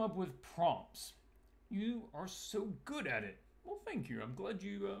 how to come up with prompts. You are so good at it. Well, thank you. I'm glad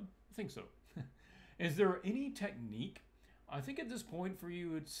you think so. Is there any technique? I think at this point for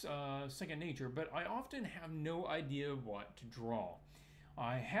you it's second nature, but I often have no idea what to draw.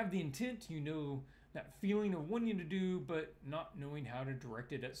 I have the intent, you know, that feeling of wanting to do, but not knowing how to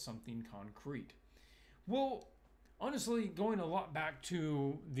direct it at something concrete. Well, honestly, going a lot back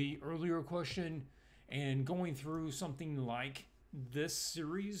to the earlier question and going through something like this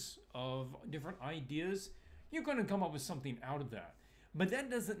series of different ideas, you're going to come up with something out of that. But that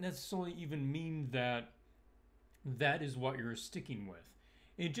doesn't necessarily even mean that that is what you're sticking with.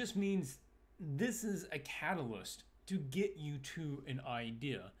 It just means this is a catalyst to get you to an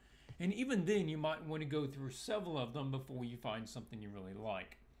idea. And even then, you might want to go through several of them before you find something you really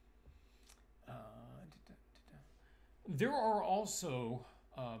like. There are also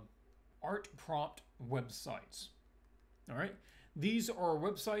art prompt websites. All right, these are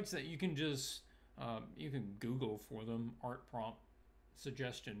websites that you can just you can Google for them, art prompt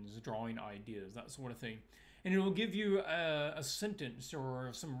suggestions, drawing ideas, that sort of thing, and it will give you a sentence or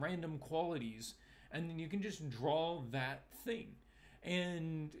some random qualities, and then you can just draw that thing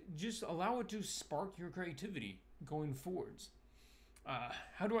and just allow it to spark your creativity going forwards.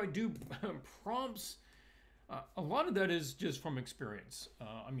 How do I do prompts? A lot of that is just from experience.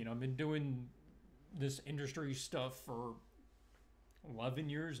 I mean, I've been doing this industry stuff for 11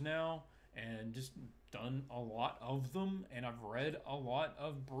 years now and just done a lot of them, and I've read a lot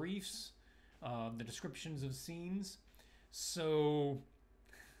of briefs, the descriptions of scenes. So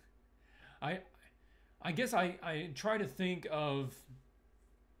I guess I try to think of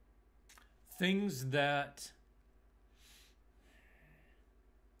things that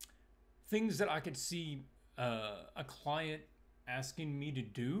I could see a client asking me to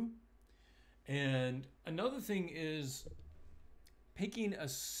do. And another thing is picking a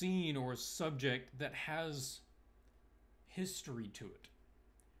scene or a subject that has history to it,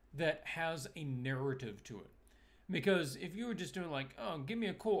 that has a narrative to it. Because if you were just doing like, oh, give me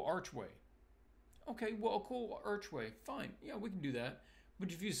a cool archway. Okay, well, a cool archway, fine. Yeah, we can do that.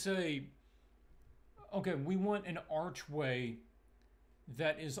 But if you say, okay, we want an archway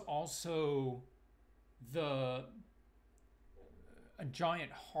that is also a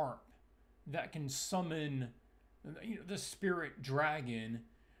giant harp that can summon, you know, the spirit dragon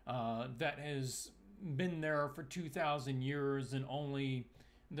that has been there for 2,000 years, and only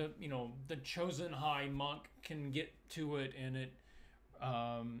the chosen high monk can get to it, and it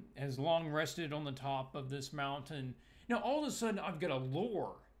has long rested on the top of this mountain. Now all of a sudden I've got a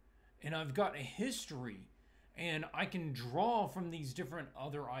lore and I've got a history, and I can draw from these different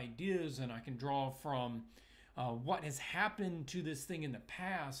other ideas, and I can draw from what has happened to this thing in the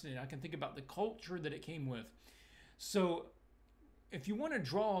past, and I can think about the culture that it came with. So if you want to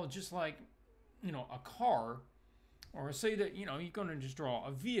draw just like, you know, a car, or say that, you know, you're going to just draw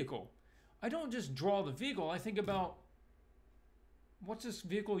a vehicle, I don't just draw the vehicle. I think about, what's this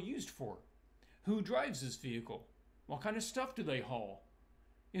vehicle used for? Who drives this vehicle? What kind of stuff do they haul?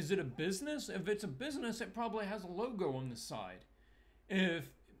 Is it a business? If it's a business, it probably has a logo on the side. If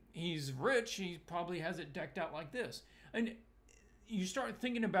he's rich, he probably has it decked out like this. And you start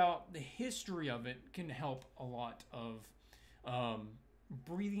thinking about the history of it can help a lot of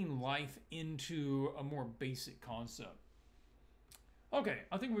breathing life into a more basic concept. Okay,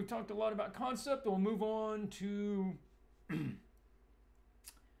 I think we've talked a lot about concept. We'll move on to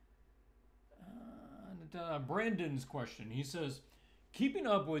Brandon's question. He says, keeping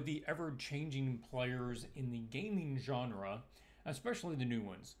up with the ever-changing players in the gaming genre, especially the new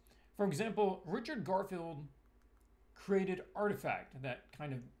ones. For example, Richard Garfield created Artifact that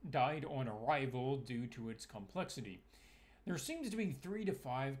kind of died on arrival due to its complexity. There seems to be 3 to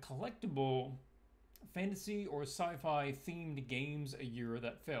 5 collectible fantasy or sci-fi themed games a year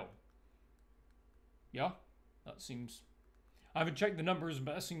that fail. Yeah, that seems... I haven't checked the numbers,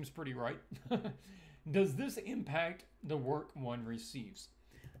 but that seems pretty right. Does this impact the work one receives?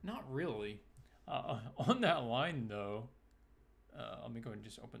 Not really. On that line, though, let me go ahead and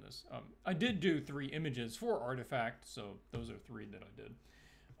just open this. I did do 3 images for Artifact, so those are 3 that I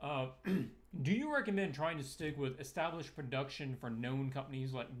did. Do you recommend trying to stick with established production for known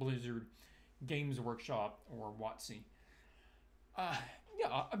companies like Blizzard, Games Workshop, or WotC?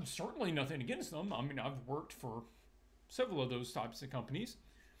 Yeah, I'm certainly nothing against them. I mean, I've worked for several of those types of companies,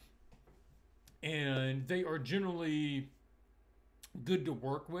 and they are generally good to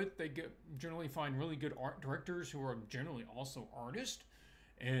work with. They generally find really good art directors who are generally also artists,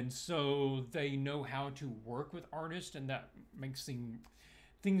 and so they know how to work with artists, and that makes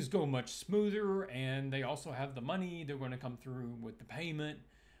things go much smoother. And they also have the money; they're going to come through with the payment,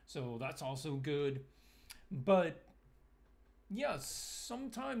 so that's also good. But yes,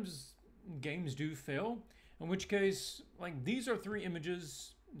 sometimes games do fail, in which case, like, these are 3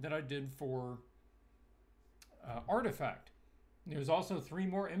 images that I did for Artifact. There's also 3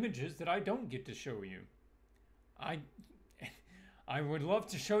 more images that I don't get to show you. I would love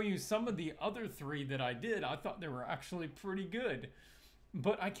to show you some of the other 3 that I did. I thought they were actually pretty good,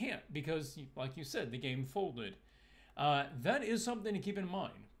 but I can't because, like you said, the game folded. That is something to keep in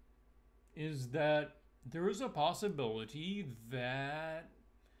mind, is that there is a possibility that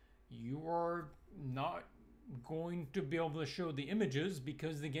you are not going to be able to show the images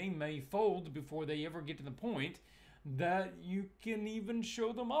because the game may fold before they ever get to the point that you can even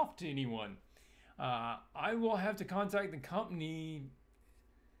show them off to anyone. I will have to contact the company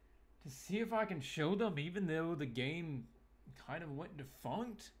to see if I can show them, even though the game kind of went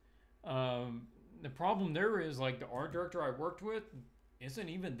defunct. The problem there is, like, the art director I worked with isn't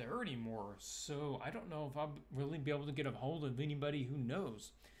even there anymore, so I don't know if I'll really be able to get a hold of anybody who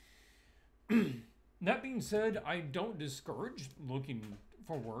knows. That being said, I don't discourage looking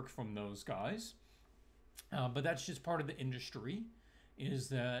for work from those guys, but that's just part of the industry, is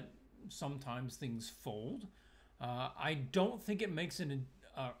that sometimes things fold. I don't think it makes it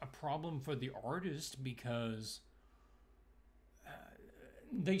a problem for the artist because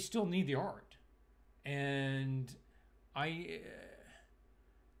they still need the art, and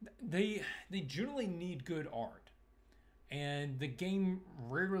they generally need good art, and the game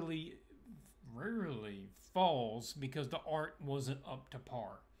rarely falls because the art wasn't up to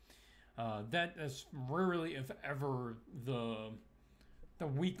par. That is rarely, if ever, the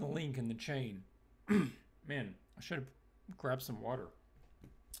weak link in the chain. Man, I should have grabbed some water.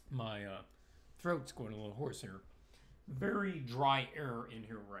 My throat's going a little hoarse here. Very dry air in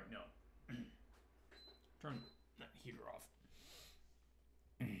here right now. Turn that heater off.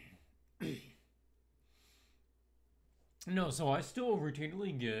 No, so I still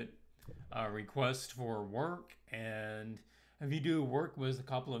routinely get requests for work, and if you do work with a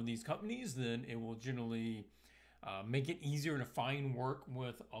couple of these companies, then it will generally make it easier to find work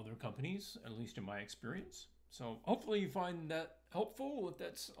with other companies, at least in my experience. So hopefully you find that helpful, if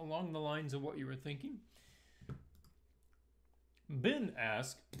that's along the lines of what you were thinking. Ben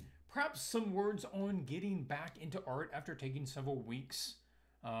asked, perhaps some words on getting back into art after taking several week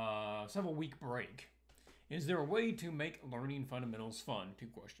break. Is there a way to make learning fundamentals fun? 2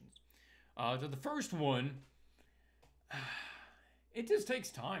 questions. So the first one, it just takes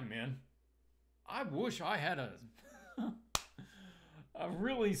time, man. I wish I had a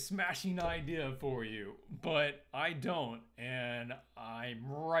really smashing idea for you, but I don't, and I'm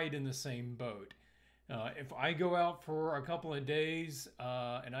right in the same boat. If I go out for a couple of days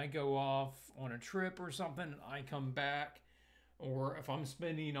and I go off on a trip or something, and I come back, or if I'm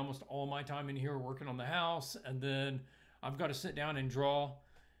spending almost all my time in here working on the house, and then I've got to sit down and draw,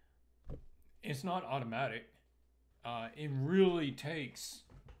 it's not automatic. It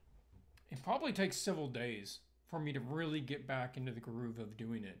probably takes several days for me to really get back into the groove of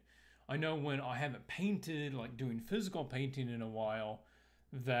doing it. I know when I haven't painted, like doing physical painting in a while,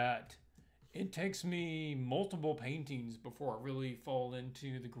 that it takes me multiple paintings before I really fall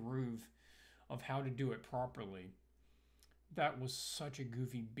into the groove of how to do it properly. That was such a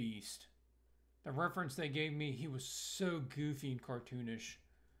goofy beast. The reference they gave me, he was so goofy and cartoonish.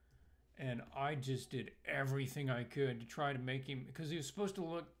 And I just did everything I could to try to make him, because he was supposed to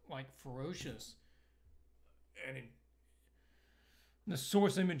look like ferocious. And The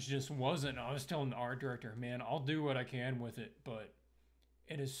source image just wasn't. I was telling the art director, man, I'll do what I can with it, but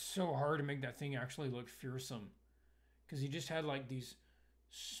it is so hard to make that thing actually look fearsome. Because he just had like these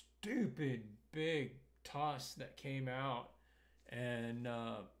stupid big tusks that came out, and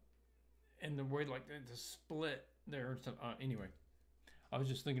the way like the split there. Anyway, I was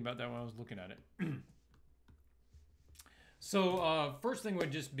just thinking about that when I was looking at it. So first thing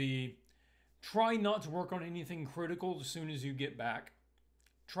would just be try not to work on anything critical as soon as you get back.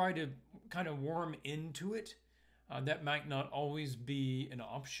 Try to kind of worm into it. That might not always be an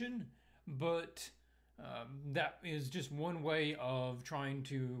option, but that is just one way of trying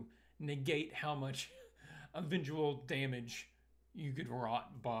to negate how much eventual damage you could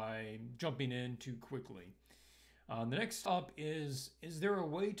wrought by jumping in too quickly. The next up is there a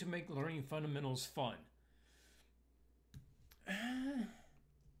way to make learning fundamentals fun?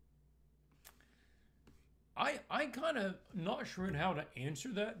 I kind of not sure how to answer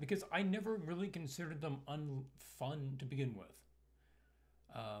that because I never really considered them unfun to begin with.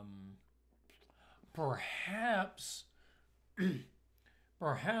 Perhaps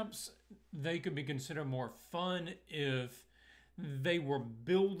perhaps they could be considered more fun if they were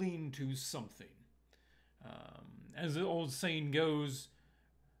building to something. As the old saying goes,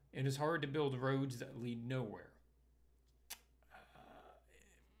 it is hard to build roads that lead nowhere.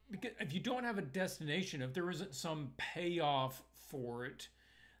 Because if you don't have a destination, if there isn't some payoff for it,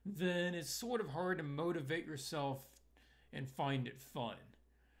 then it's sort of hard to motivate yourself and find it fun.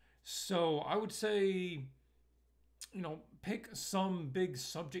 So I would say, pick some big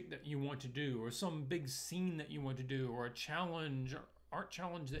subject that you want to do, or some big scene that you want to do, or a challenge, or art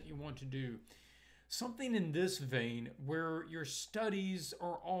challenge that you want to do. Something in this vein where your studies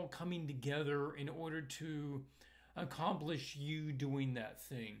are all coming together in order to accomplish you doing that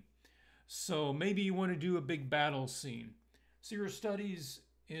thing. So maybe you want to do a big battle scene. So your studies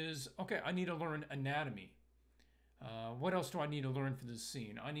is, okay, I need to learn anatomy. What else do I need to learn for this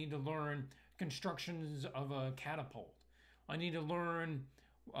scene? I need to learn constructions of a catapult. I need to learn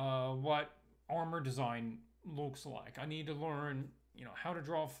what armor design looks like. I need to learn, how to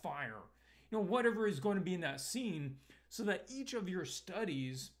draw fire. Whatever is going to be in that scene, so that each of your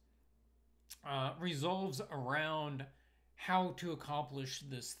studies resolves around how to accomplish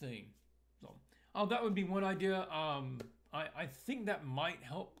this thing. So, that would be one idea. I think that might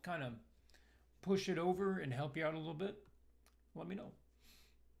help kind of push it over and help you out a little bit. Let me know.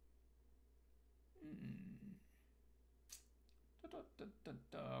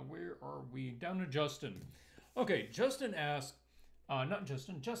 Where are we? Down to Justin. Okay, Justin asks, not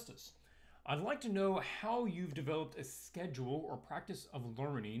Justin, Justice. I'd like to know how you've developed a schedule or practice of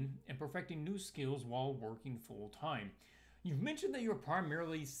learning and perfecting new skills while working full-time. You've mentioned that you're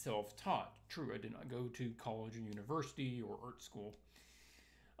primarily self-taught. True, I did not go to college or university or art school.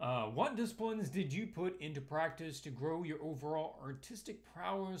 What disciplines did you put into practice to grow your overall artistic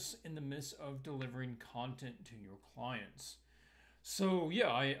prowess in the midst of delivering content to your clients? So yeah,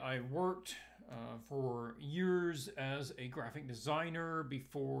 I worked for years as a graphic designer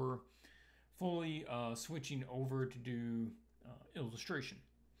before fully switching over to do illustration.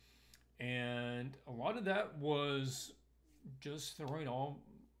 And a lot of that was just throwing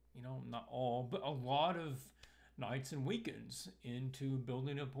not all, but a lot of nights and weekends into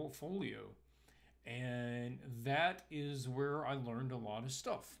building a portfolio. And that is where I learned a lot of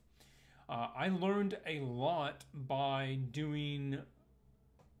stuff. I learned a lot by doing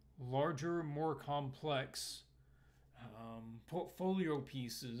larger, more complex portfolio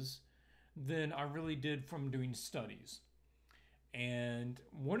pieces than I really did from doing studies. And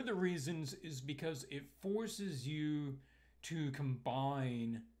one of the reasons is because it forces you to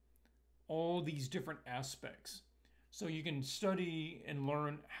combine all these different aspects. So you can study and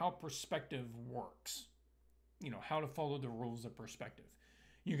learn how perspective works, how to follow the rules of perspective.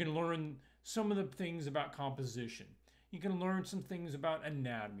 You can learn some of the things about composition. You can learn some things about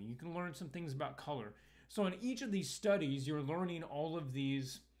anatomy. You can learn some things about color. So in each of these studies, you're learning all of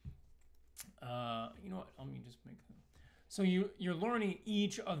these, you know what, let me just make them. So you're learning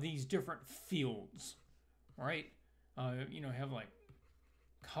each of these different fields, right? You have like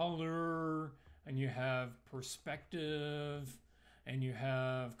color, and you have perspective, and you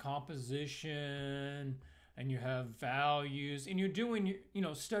have composition, and you have values, and you're doing,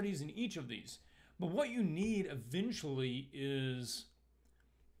 studies in each of these. But what you need eventually is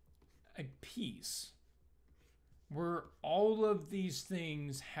a piece where all of these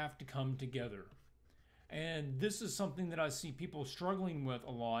things have to come together. And this is something that I see people struggling with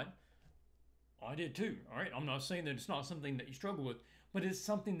a lot. I did too, all right? I'm not saying that it's not something that you struggle with, but it's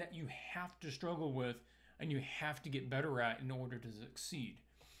something that you have to struggle with and you have to get better at in order to succeed.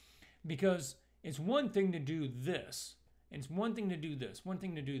 Because it's one thing to do this, and it's one thing to do this, one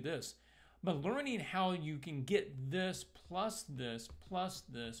thing to do this, but learning how you can get this plus this plus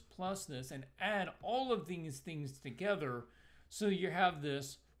this plus this and add all of these things together so you have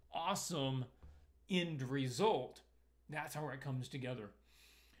this awesome end result. That's how it comes together.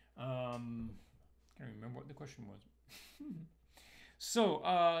 Can't remember what the question was. So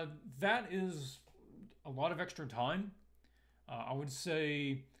that is a lot of extra time. I would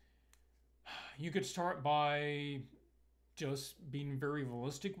say you could start by just being very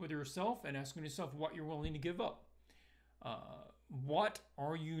realistic with yourself and asking yourself what you're willing to give up. What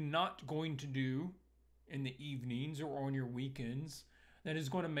are you not going to do in the evenings or on your weekends that is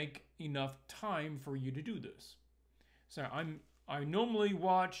going to make enough time for you to do this? So I normally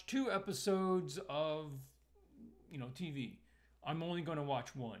watch 2 episodes of TV. I'm only going to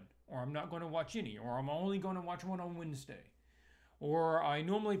watch one, or I'm not going to watch any, or I'm only going to watch one on Wednesday. Or I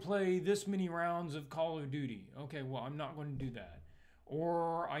normally play this many rounds of Call of Duty. Okay, well, I'm not going to do that.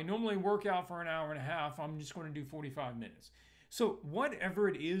 Or I normally work out for an hour and a half. I'm just going to do 45 minutes. So whatever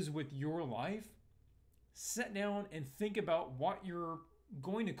it is with your life, sit down and think about what you're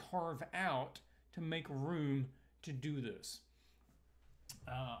going to carve out to make room to do this.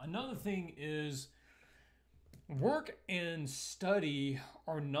 Another thing is work and study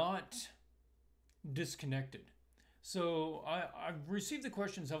are not disconnected. So I've received the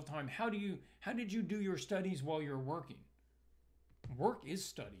question several times, how did you do your studies while you're working? Work is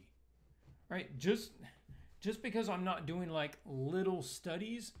study, right? Just because I'm not doing like little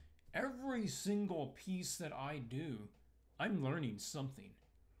studies, every single piece that I do, I'm learning something.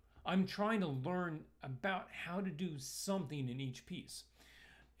 I'm trying to learn about how to do something in each piece.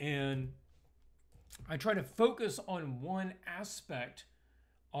 And I try to focus on one aspect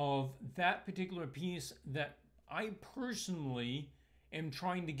of that particular piece that I personally am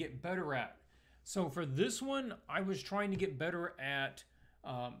trying to get better at. So for this one, I was trying to get better at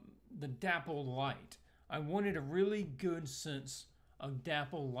the dapple light. I wanted a really good sense of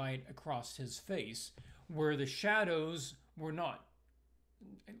dapple light across his face, where the shadows were not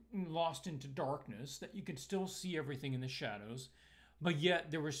lost into darkness, that you could still see everything in the shadows, but yet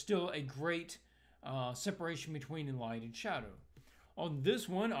there was still a great separation between light and shadow. On this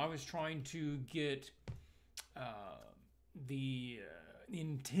one, I was trying to get the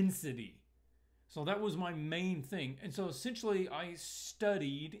intensity. So that was my main thing. And so essentially I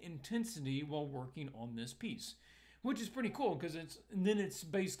studied intensity while working on this piece, which is pretty cool because it's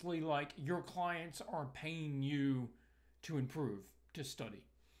basically like your clients are paying you to improve, to study.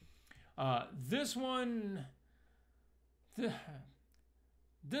 This one is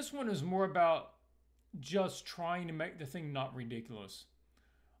more about just trying to make the thing not ridiculous.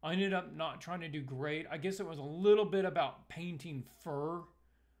 I ended up not trying to do great. I guess it was a little bit about painting fur.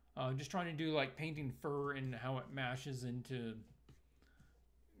 Just trying to do like painting fur and how it mashes into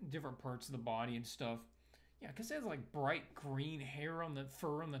different parts of the body and stuff. Yeah, because it has like bright green hair on the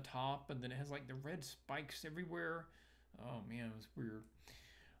fur on the top, and then it has like the red spikes everywhere. Oh man, it was weird.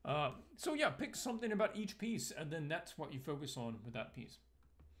 So yeah, pick something about each piece, and then that's what you focus on with that piece.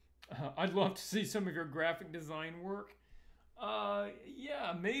 I'd love to see some of your graphic design work.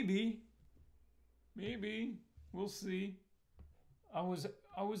 Yeah, maybe. We'll see. I was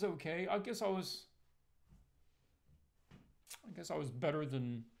okay. I guess I was better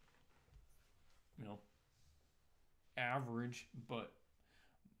than, average, but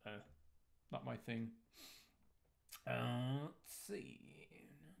not my thing. Let's see.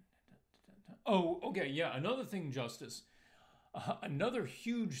 Oh, okay, yeah, another thing, Justice. Another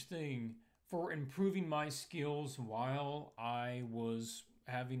huge thing for improving my skills while I was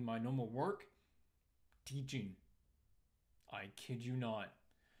having my normal work, teaching. I kid you not.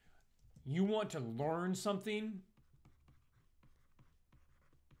 You want to learn something?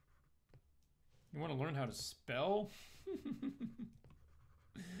 You want to learn how to spell?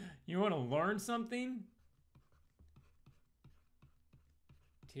 You want to learn something?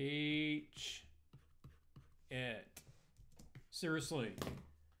 Teach it. Seriously.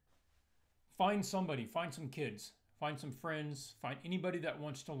 Find somebody, find some kids, find some friends, find anybody that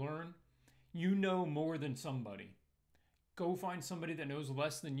wants to learn. You know more than somebody. Go find somebody that knows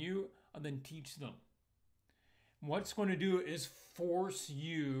less than you and then teach them. What it's going to do is force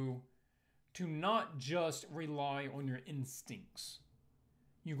you to not just rely on your instincts.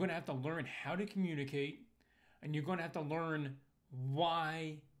 You're going to have to learn how to communicate, and you're going to have to learn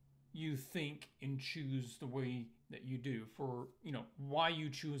why you think and choose the way that you do, for, why you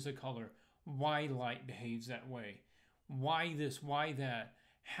choose a color, why light behaves that way, why this, why that,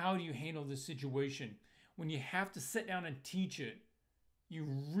 how do you handle this situation. when you have to sit down and teach it, you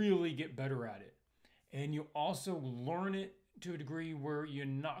really get better at it. And you also learn it to a degree where you're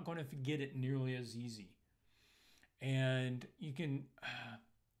not going to forget it nearly as easy. And you can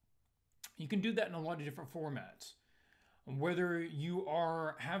do that in a lot of different formats. Whether you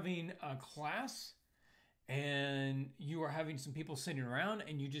are having a class and you are having some people sitting around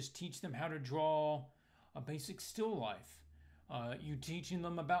and you just teach them how to draw a basic still life, you teaching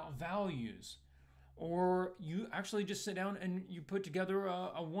them about values, or you actually just sit down and you put together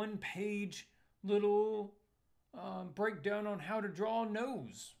a one-page little breakdown on how to draw a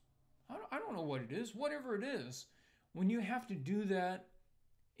nose. I don't know what it is, whatever it is. When you have to do that,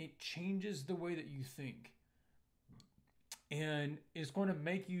 it changes the way that you think. And it's going to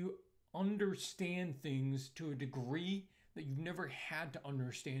make you understand things to a degree that you've never had to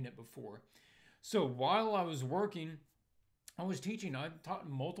understand it before. So while I was working, I was teaching. I taught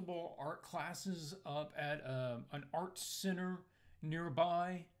multiple art classes up at an art center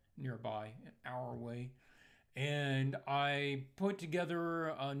nearby, an hour away. And I put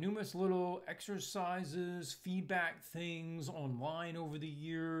together numerous little exercises, feedback things online over the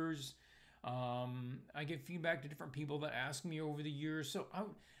years. I get feedback to different people that ask me over the years. So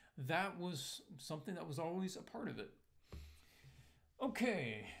that was something that was always a part of it.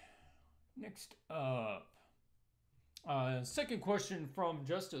 Okay, next up. Second question from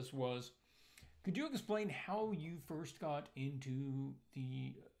Justice was, could you explain how you first got into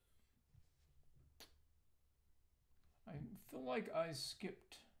the... I feel like I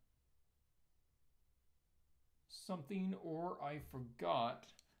skipped something or I forgot.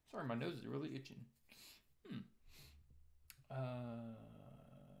 Sorry, my nose is really itching.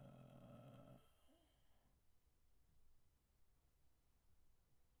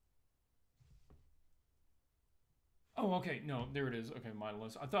 Oh, okay. No, there it is. Okay, my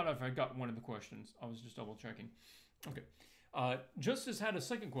list. I thought if I got one of the questions. I was just double checking. Okay. Justice had a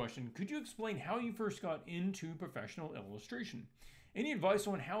second question. Could you explain how you first got into professional illustration? Any advice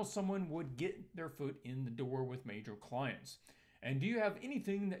on how someone would get their foot in the door with major clients? And do you have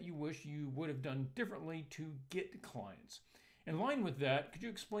anything that you wish you would have done differently to get clients? In line with that, could you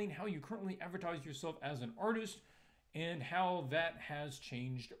explain how you currently advertise yourself as an artist and how that has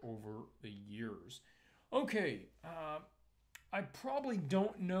changed over the years? Okay, I probably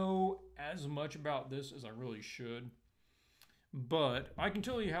don't know as much about this as I really should, but I can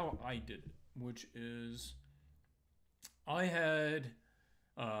tell you how I did it, which is I had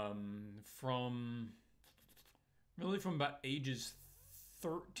from about ages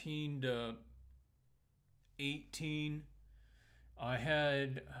 13 to 18, I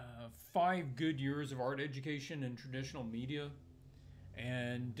had 5 good years of art education in traditional media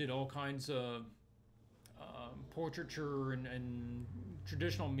and did all kinds of portraiture and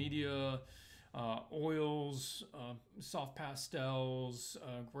traditional media, oils, soft pastels,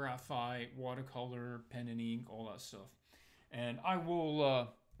 graphite, watercolor, pen and ink, all that stuff. And I will,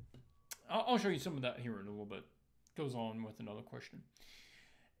 I'll show you some of that here in a little bit. Goes on with another question.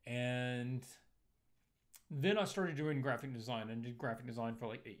 And then I started doing graphic design and did graphic design for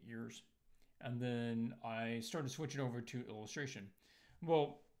like 8 years. And then I started switching over to illustration.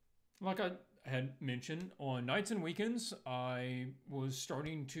 Well, like I had mentioned, on nights and weekends, I was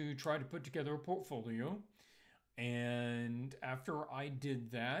starting to try to put together a portfolio. And after I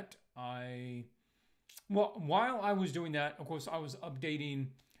did that, while I was doing that, of course, I was updating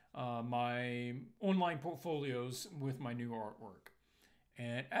my online portfolios with my new artwork.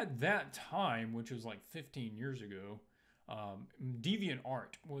 And at that time, which was like 15 years ago,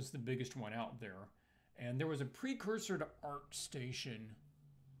 DeviantArt was the biggest one out there. And there was a precursor to ArtStation.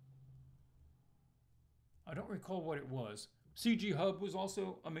 I don't recall what it was. CG Hub was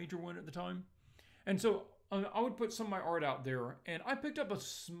also a major one at the time. And so I would put some of my art out there, and I picked up a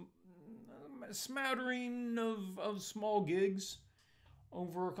smattering of small gigs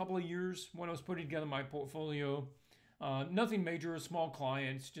over a couple of years when I was putting together my portfolio. Nothing major, small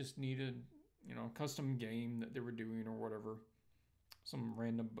clients, just needed, custom game that they were doing or whatever. Some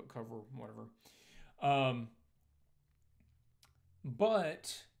random book cover, whatever.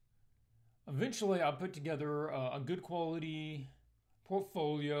 But eventually I put together a good quality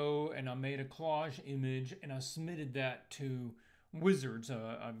portfolio, and I made a collage image, and I submitted that to Wizards.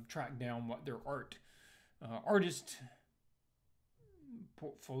 I tracked down what their artist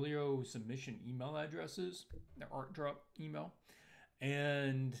portfolio submission email addresses, their art drop email,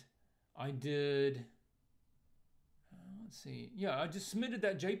 and I did. Let's see. Yeah, I just submitted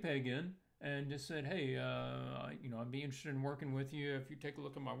that JPEG in and just said, hey, I'd be interested in working with you. If you take a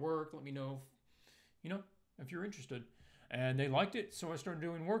look at my work, let me know if you're interested. And they liked it, so I started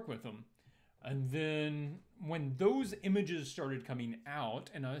doing work with them. And then when those images started coming out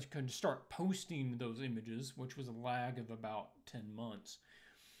and I could start posting those images, which was a lag of about 10 months,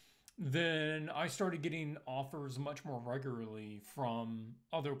 then I started getting offers much more regularly from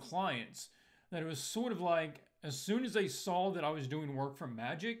other clients. That it was sort of like, as soon as they saw that I was doing work for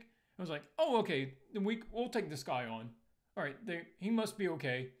Magic, I was like, oh, okay, then we'll take this guy on. All right, he must be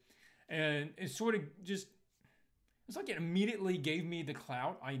okay. And it sort of just, it's like it immediately gave me the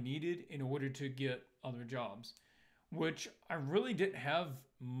clout I needed in order to get other jobs, which I really didn't have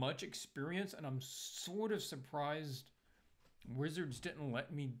much experience, and I'm sort of surprised Wizards didn't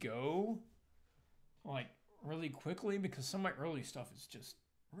let me go like really quickly, because some of my early stuff is just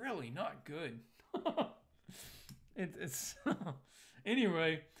really not good. It's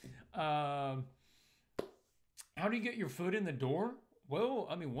anyway. How do you get your foot in the door? Well,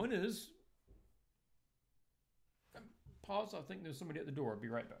 I mean, one is pause. I think there's somebody at the door. I'll be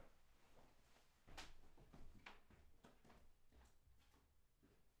right back.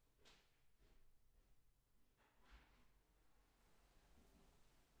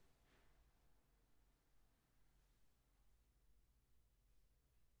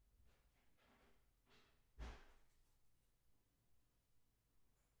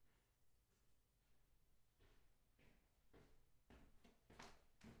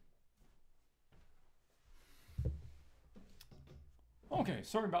 Okay,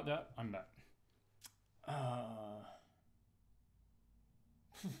 sorry about that. I'm back.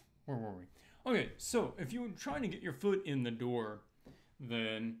 Where were we? Okay, so if you're trying to get your foot in the door,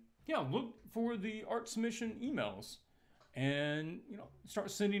 then yeah, look for the art submission emails, and start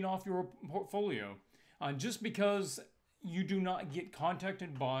sending off your portfolio. Just because you do not get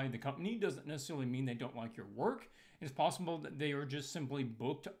contacted by the company doesn't necessarily mean they don't like your work. It's possible that they are just simply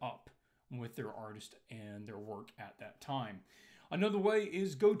booked up with their artist and their work at that time. Another way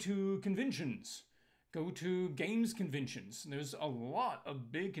is go to conventions. Go to games conventions. There's a lot of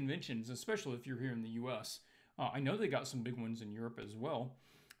big conventions, especially if you're here in the US. I know they got some big ones in Europe as well.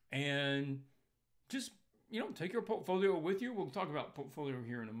 And just, take your portfolio with you. We'll talk about portfolio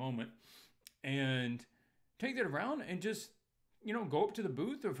here in a moment. And take that around and just, go up to the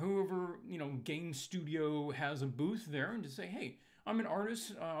booth of whoever, game studio has a booth there, and just say, hey, I'm an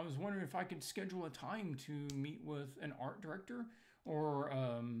artist. I was wondering if I could schedule a time to meet with an art director or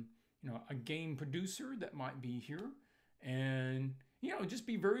a game producer that might be here, and just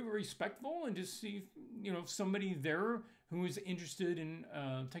be very, very respectful, and just see if somebody there who is interested in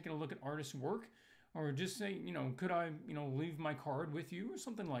taking a look at artist work, or just say, could I leave my card with you or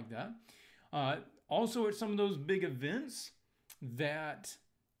something like that. Also, at some of those big events, that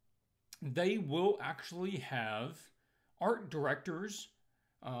they will actually have art directors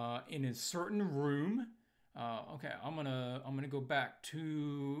in a certain room. Okay, I'm gonna go back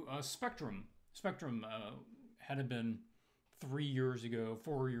to Spectrum. Spectrum had it been 3 years ago,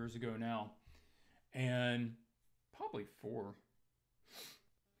 4 years ago now, and probably 4.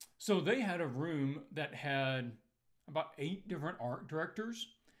 So they had a room that had about 8 different art directors,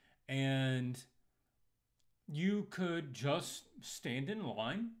 and you could just stand in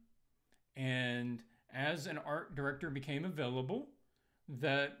line, and as an art director became available,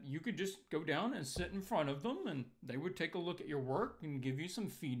 that you could just go down and sit in front of them, and they would take a look at your work and give you some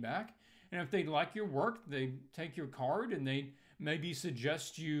feedback. And if they like your work, they take your card and they maybe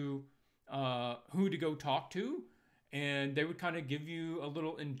suggest you who to go talk to, and they would kind of give you a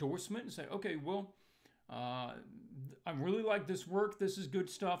little endorsement and say, okay, well, I really like this work. This is good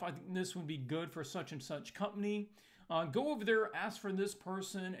stuff. I think this would be good for such and such company. Go over there, ask for this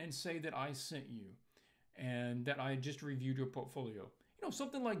person, and say that I sent you and that I just reviewed your portfolio.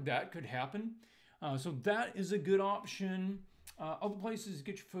 Something like that could happen. So that is a good option. Other places to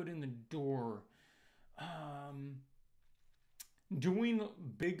get your foot in the door. Doing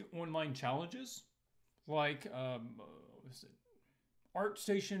big online challenges, like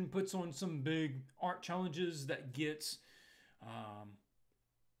ArtStation puts on some big art challenges that gets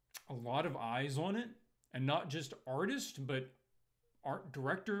a lot of eyes on it, and not just artists, but art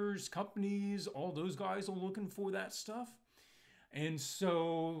directors, companies, all those guys are looking for that stuff. And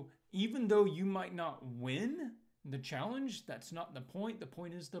so even though you might not win the challenge, that's not the point. The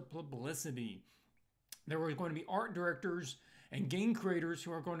point is the publicity. There are going to be art directors and game creators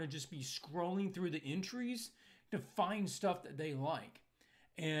who are going to just be scrolling through the entries to find stuff that they like.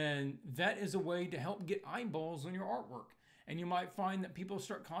 And that is a way to help get eyeballs on your artwork. And you might find that people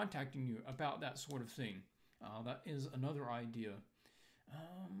start contacting you about that sort of thing. That is another idea.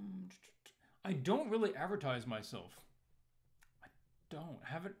 I don't really advertise myself.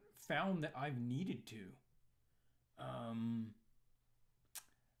 Haven't found that I've needed to.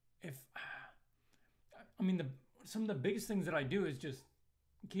 If I mean, some of the biggest things that I do is just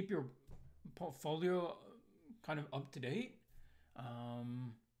keep your portfolio kind of up to date.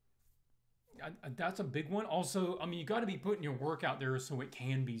 That's a big one. Also, I mean, you got to be putting your work out there so it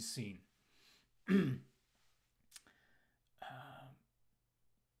can be seen.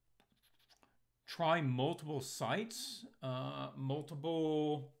 Try multiple sites,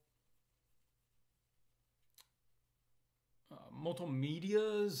 multiple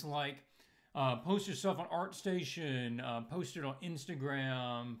medias, like post yourself on ArtStation, post it on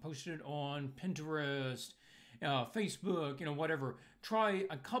Instagram, post it on Pinterest, Facebook, you know, whatever. Try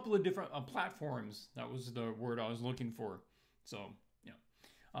a couple of different platforms. That was the word I was looking for. So,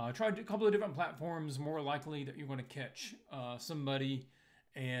 yeah. Try a couple of different platforms, more likely that you're going to catch somebody.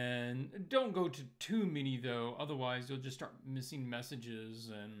 And don't go to too many, though. Otherwise, you'll just start missing messages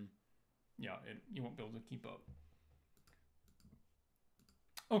and, yeah, you won't be able to keep up.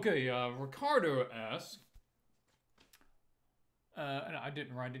 Okay, Ricardo asks, and I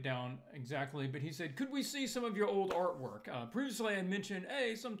didn't write it down exactly, but he said, could we see some of your old artwork? Previously, I mentioned,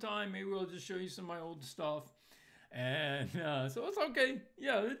 hey, sometime maybe we'll just show you some of my old stuff. And so it's okay.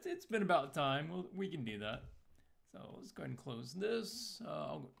 Yeah, it's been about time. We can do that. So let's go ahead and close this.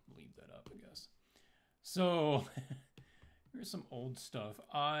 I'll leave that up, I guess. So here's some old stuff.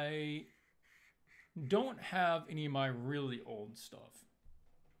 I don't have any of my really old stuff,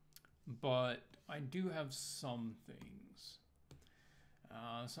 but I do have some things.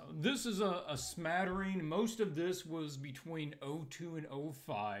 So this is a smattering. Most of this was between 02 and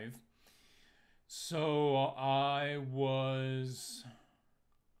 05. So I was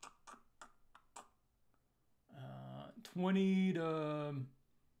 20 to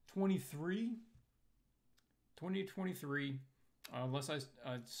 23. 20 to 23, unless I'd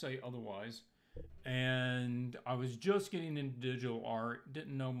say otherwise. And I was just getting into digital art,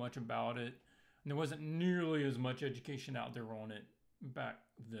 didn't know much about it. And there wasn't nearly as much education out there on it back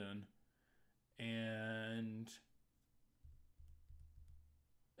then. And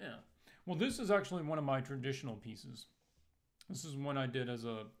yeah. Well, this is actually one of my traditional pieces. This is one I did I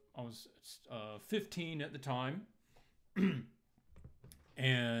was 15 at the time.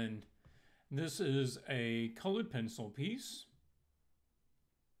 And this is a colored pencil piece.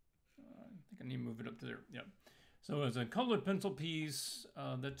 I think I need to move it up to there. Yeah. So it's a colored pencil piece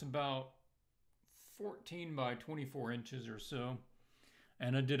that's about 14 by 24 inches or so.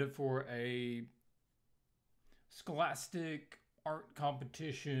 And I did it for a scholastic art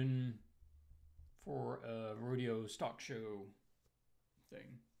competition for a rodeo stock show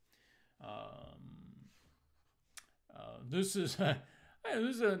thing. This is I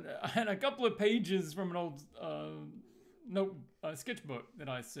had a couple of pages from an old sketchbook that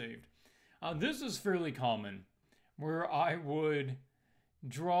I saved. This is fairly common, where I would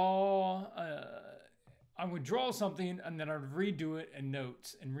draw something and then I'd redo it in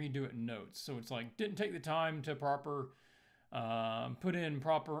notes and redo it in notes. So it's like didn't take the time to put in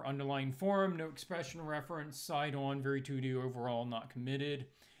proper underlying form, no expression reference, side on, very 2D overall, not committed.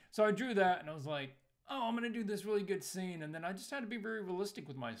 So I drew that and I was like, oh, I'm going to do this really good scene. And then I just had to be very realistic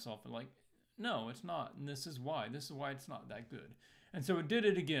with myself and like, no, it's not. And this is why. This is why it's not that good. And so it did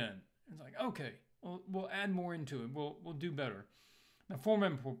it again. It's like, okay, we'll add more into it. We'll do better. The form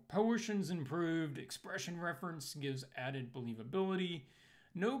and proportions improved. Expression reference gives added believability.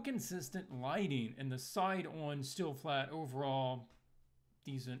 No consistent lighting. And the side on still flat. Overall,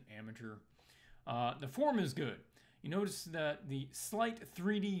 decent amateur. The form is good. You notice that the slight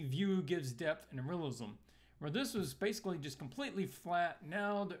 3D view gives depth and realism, where this was basically just completely flat.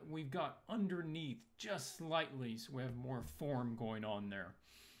 Now that we've got underneath just slightly, so we have more form going on there.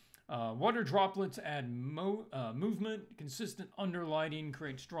 Water droplets add movement. Consistent underlighting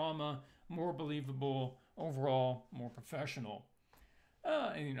creates drama, more believable, overall more professional.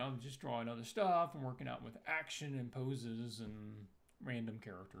 And just drawing other stuff and working out with action and poses and random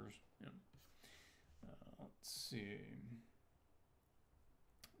characters. Yeah. Let's see.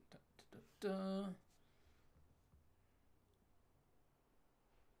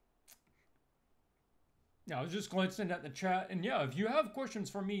 Yeah, I was just glancing at the chat, and yeah, if you have questions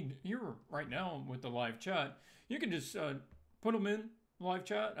for me here right now with the live chat, you can just put them in live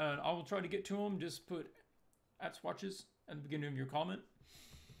chat, and I will try to get to them. Just put @swatches at the beginning of your comment.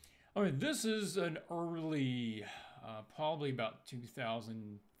 All right, this is an early, probably about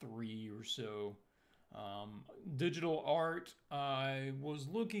 2003 or so. Digital art. I was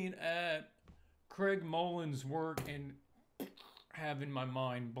looking at Craig Mullen's work and having my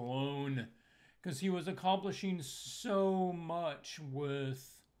mind blown because he was accomplishing so much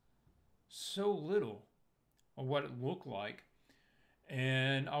with so little of what it looked like.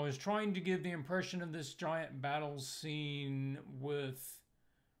 And I was trying to give the impression of this giant battle scene with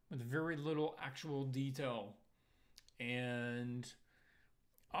very little actual detail. And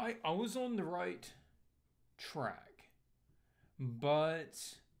I was on the right track, but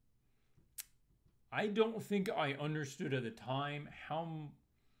I don't think I understood at the time how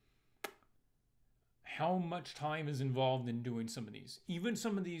much time is involved in doing some of these. Even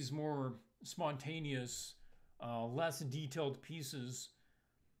some of these more spontaneous, less detailed pieces,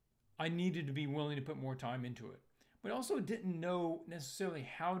 I needed to be willing to put more time into it. But I also didn't know necessarily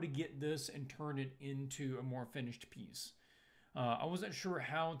how to get this and turn it into a more finished piece. I wasn't sure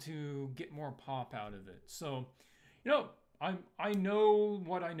how to get more pop out of it. So, you know, I know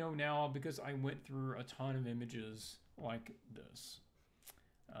what I know now because I went through a ton of images like this.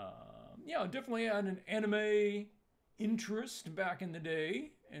 Yeah, definitely had an anime interest back in the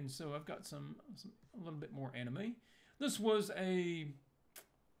day, and so I've got a little bit more anime. This was I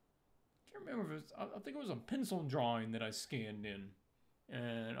can't remember if it was, I think it was a pencil drawing that I scanned in,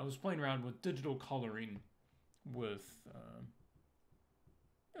 and I was playing around with digital coloring with,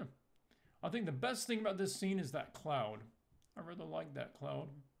 yeah. I think the best thing about this scene is that cloud. I really like that cloud.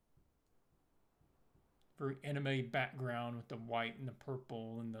 Very anime background with the white and the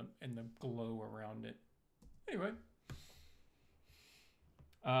purple and the glow around it. Anyway,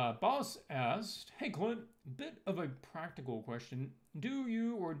 Boss asked, "Hey Clint, bit of a practical question. Do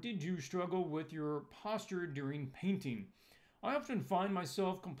you or did you struggle with your posture during painting? I often find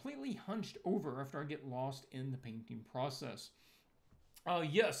myself completely hunched over after I get lost in the painting process."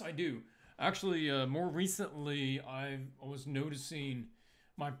 Yes, I do. Actually, more recently, I was noticing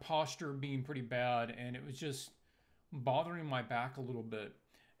my posture being pretty bad, and it was just bothering my back a little bit.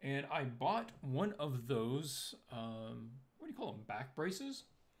 And I bought one of those, what do you call them, back braces?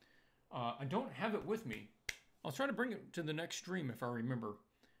 I don't have it with me. I'll try to bring it to the next stream if I remember.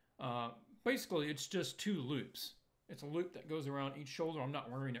 Basically, it's just 2 loops. It's a loop that goes around each shoulder. I'm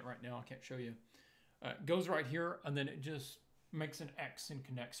not wearing it right now. I can't show you. It goes right here, and then it just makes an X and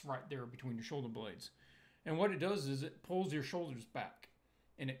connects right there between your shoulder blades. And what it does is it pulls your shoulders back,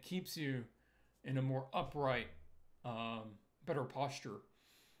 and it keeps you in a more upright, better posture.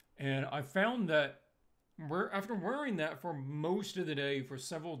 And I found that after wearing that for most of the day, for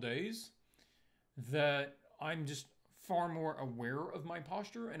several days, that I'm just far more aware of my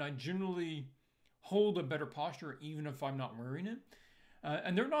posture, and I generally hold a better posture even if I'm not wearing it.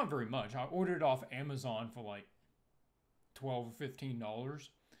 And they're not very much. I ordered it off Amazon for like $12 or $15,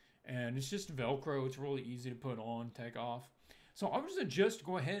 and it's just Velcro. It's really easy to put on, take off. So I would suggest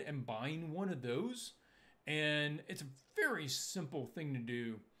go ahead and buying one of those, and it's a very simple thing to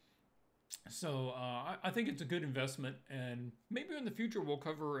do. So I think it's a good investment, and maybe in the future we'll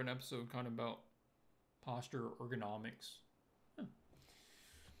cover an episode kind of about posture ergonomics. Huh.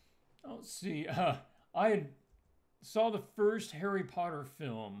 Let's see. I saw the first Harry Potter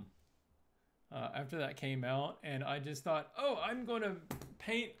film after that came out, and I just thought, oh, I'm going to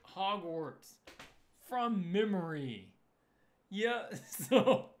paint Hogwarts from memory. Yeah,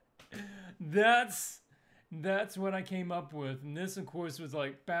 so that's what I came up with. And this, of course, was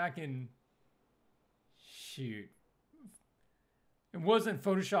like back in, shoot. It wasn't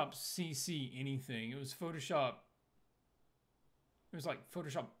Photoshop CC anything. It was Photoshop. It was like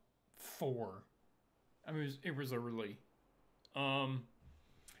Photoshop 4. I mean, it was early.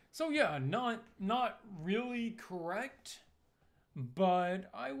 So yeah, not really correct. But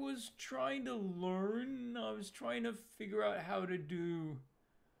I was trying to learn. I was trying to figure out how to do,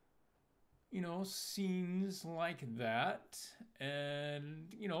 you know, scenes like that.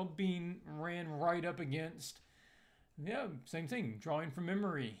 And, you know, being ran right up against, yeah, same thing, drawing from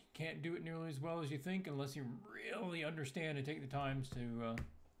memory. Can't do it nearly as well as you think unless you really understand and take the time to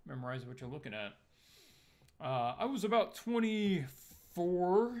memorize what you're looking at. I was about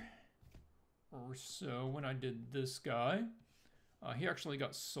 24 or so when I did this guy. He actually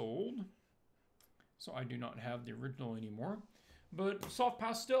got sold, so I do not have the original anymore. But soft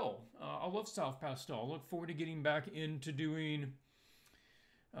pastel, I love soft pastel. I look forward to getting back into doing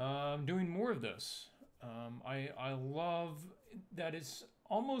more of this. I love that it's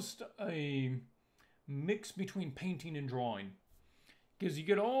almost a mix between painting and drawing, because you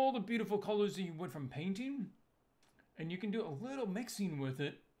get all the beautiful colors that you would from painting, and you can do a little mixing with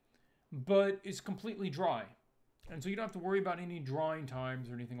it, but it's completely dry. And so you don't have to worry about any drying times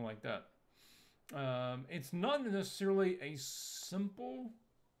or anything like that. It's not necessarily a simple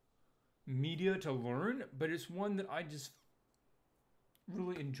media to learn, but it's one that I just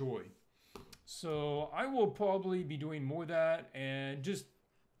really enjoy. So I will probably be doing more of that, and just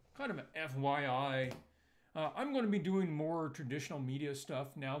kind of an FYI, I'm going to be doing more traditional media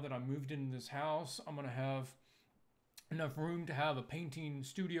stuff now that I moved into this house. I'm going to have enough room to have a painting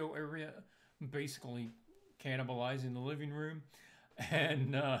studio area, basically cannibalizing the living room.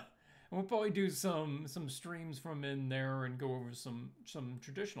 And we'll probably do some streams from in there and go over some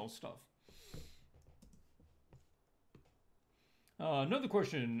traditional stuff. Another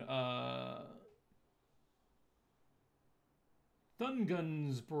question.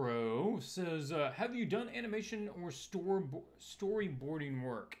 Thunguns Bro says, have you done animation or storyboarding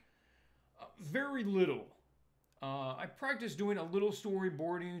work? Very little. I practiced doing a little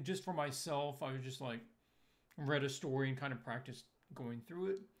storyboarding just for myself. I was just like, read a story and kind of practiced going through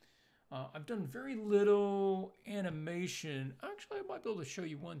it. I've done very little animation. Actually, I might be able to show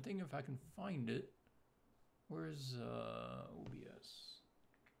you one thing if I can find it. Where's OBS?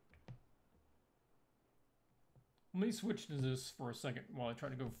 Let me switch to this for a second while I try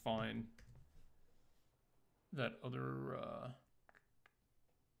to go find that other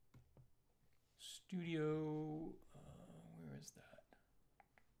studio. Where is that?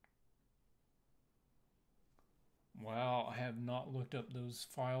 Wow, I have not looked up those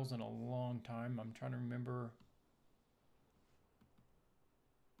files in a long time. I'm trying to remember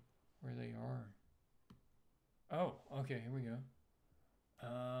where they are. Oh, okay, here we go.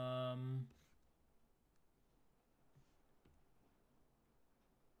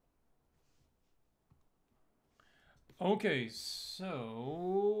 Okay, so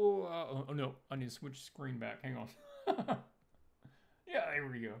oh no, I need to switch screen back. Hang on. Yeah, there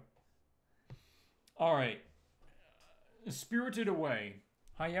we go. All right, Spirited Away.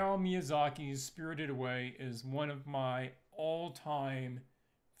 Hayao Miyazaki's Spirited Away is one of my all-time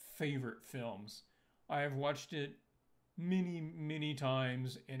favorite films. I have watched it many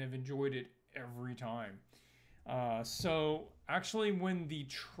times and have enjoyed it every time. So actually, when the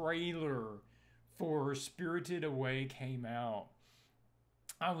trailer for Spirited Away came out,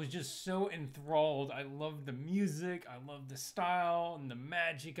 I was just so enthralled. I loved the music, I loved the style and the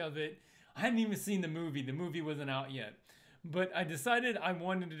magic of it. I hadn't even seen the movie. The movie wasn't out yet. But I decided I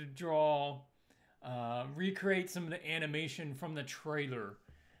wanted to recreate some of the animation from the trailer.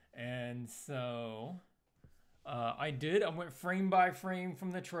 And so I did. I went frame by frame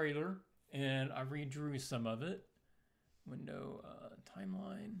from the trailer and I redrew some of it. Window,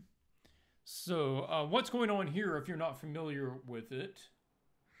 timeline. So what's going on here, if you're not familiar with it,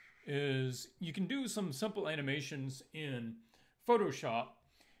 is you can do some simple animations in Photoshop.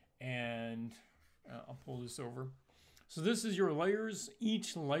 And I'll pull this over. So this is your layers.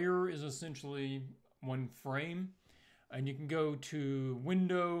 Each layer is essentially one frame. And you can go to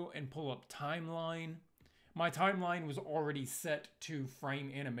Window and pull up Timeline. My timeline was already set to frame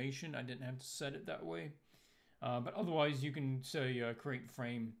animation. I didn't have to set it that way. But otherwise, you can say create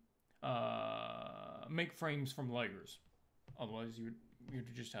frame, make frames from layers. Otherwise, you'd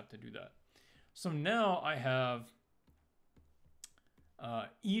just have to do that. So now I have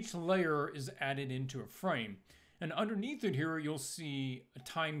each layer is added into a frame. And underneath it here, you'll see a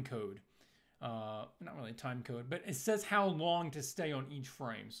time code. Not really a time code, but it says how long to stay on each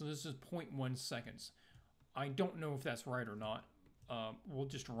frame. So this is 0.1 seconds. I don't know if that's right or not. We'll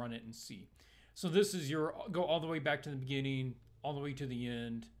just run it and see. So this is your, go all the way back to the beginning, all the way to the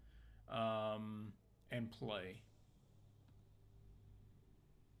end, and play.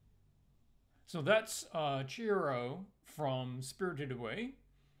 So that's Chihiro from Spirited Away,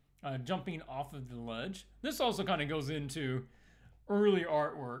 jumping off of the ledge. This also kind of goes into early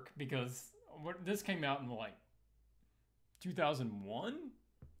artwork because this came out in like 2001.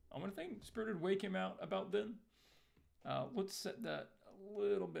 I want to think Spirited Away came out about then. Let's set that a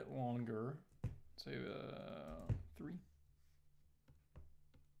little bit longer. Say 3.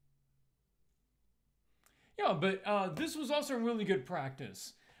 Yeah, but this was also really good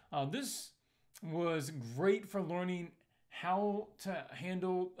practice. This was great for learning how to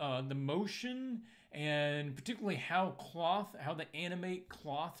handle the motion and particularly how to animate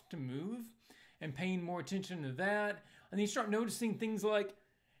cloth to move and paying more attention to that. And then you start noticing things like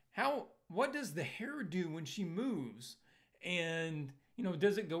what does the hair do when she moves? And, you know,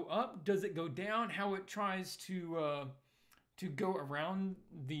 does it go up? Does it go down? How it tries to go around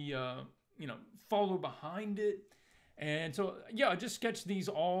the, follow behind it. And so, yeah, I just sketched these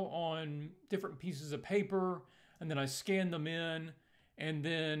all on different pieces of paper, and then I scanned them in, and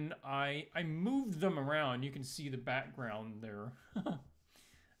then I moved them around. You can see the background there,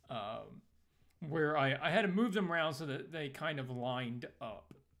 where I had to move them around so that they kind of lined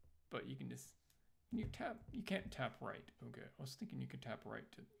up. But you can just, you can't tap right. Okay, I was thinking you could tap right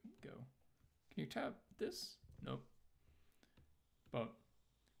to go. Can you tap this? Nope. But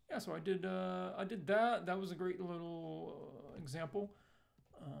yeah, so I did that. That was a great little example.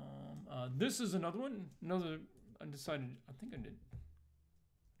 This is another one. I decided. I think I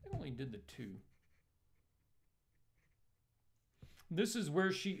only did the two. This is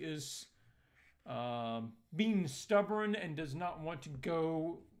where she is being stubborn and does not want to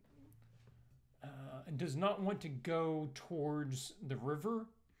go. Does not want to go towards the river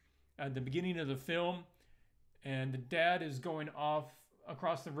at the beginning of the film, and the dad is going off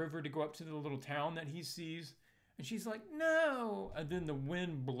across the river to go up to the little town that he sees, and she's like, no, and then the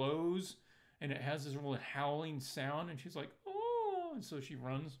wind blows and it has this really howling sound, and she's like, oh, and so she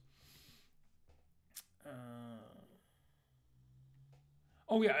runs.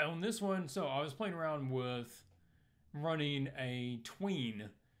 Oh yeah, on this one, so I was playing around with running a tween,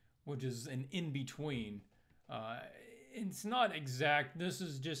 which is an in-between. It's not exact. This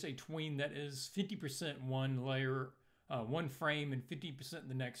is just a tween that is 50% one layer, one frame, and 50%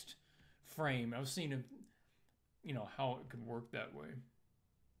 the next frame. I was seeing, how it could work that way.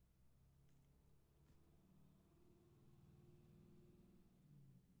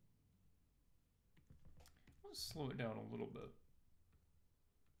 Let's slow it down a little bit.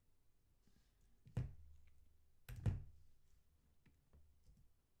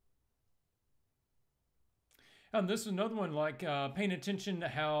 And this is another one, like paying attention to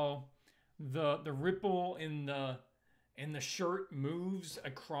how the ripple in the shirt moves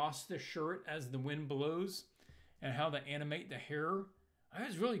across the shirt as the wind blows, and how they animate the hair.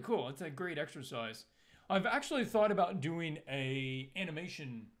 It's really cool. It's a great exercise. I've actually thought about doing a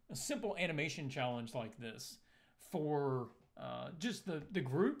simple animation challenge like this for just the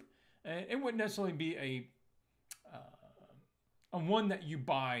group. And it wouldn't necessarily be a one that you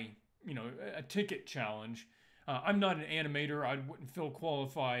buy, a ticket challenge. I'm not an animator. I wouldn't feel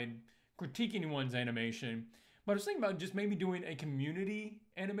qualified critiquing anyone's animation. But I was thinking about just maybe doing a community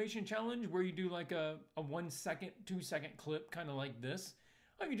animation challenge where you do like a 1 second, 2 second clip, kind of like this.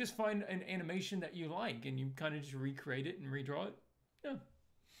 Or you just find an animation that you like and you kind of just recreate it and redraw it. Yeah.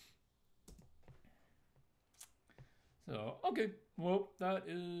 So, okay. Well, that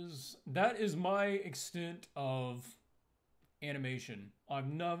is my extent of animation. I've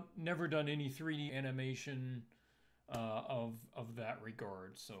never done any 3D animation of that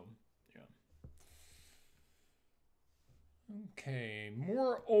regard, so yeah. Okay,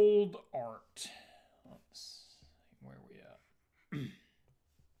 more old art. Let's see, where are we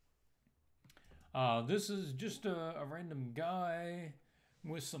at? This is just a random guy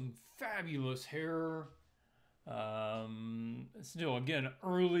with some fabulous hair. Still, again,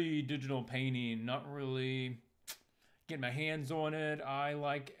 early digital painting, not really getting my hands on it. I,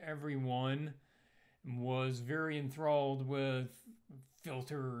 like everyone, was very enthralled with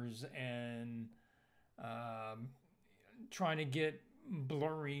filters and trying to get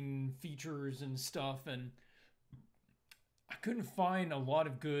blurring features and stuff, and I couldn't find a lot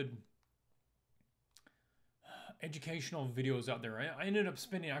of good educational videos out there. I ended up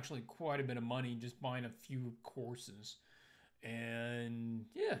spending actually quite a bit of money just buying a few courses, and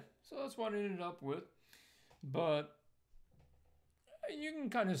yeah, so that's what I ended up with. But you can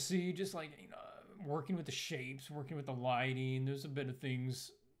kind of see, just like, working with the shapes, working with the lighting, there's a bit of things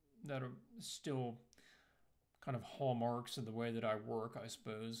that are still kind of hallmarks of the way that I work, I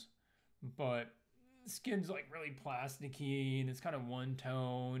suppose. But the skin's like really plasticky and it's kind of one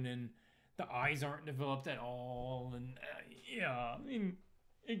tone, and the eyes aren't developed at all. And yeah, I mean,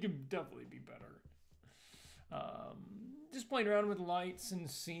 it could definitely be better. Just playing around with lights and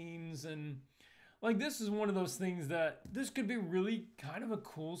scenes, and like, this is one of those things that this could be really kind of a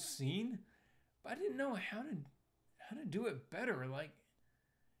cool scene, but I didn't know how to do it better. Like,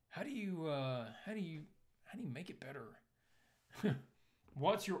 how do you make it better?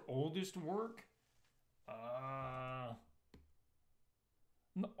 What's your oldest work?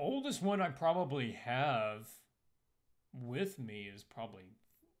 The oldest one I probably have with me is probably,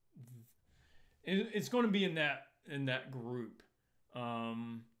 it's going to be in that group.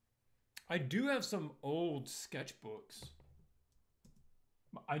 I do have some old sketchbooks.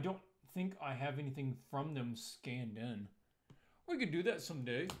 I don't think I have anything from them scanned in. We could do that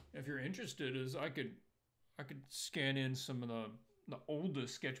someday if you're interested. I could scan in some of the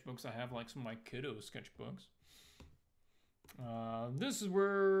oldest sketchbooks I have, like some of my kiddo sketchbooks. This is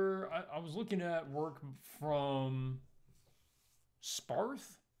where I was looking at work from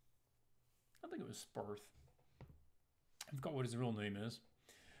Sparth. I think it was Sparth. I forgot what his real name is.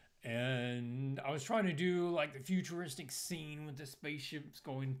 And I was trying to do like the futuristic scene with the spaceships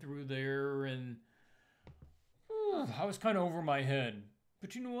going through there, and I was kind of over my head.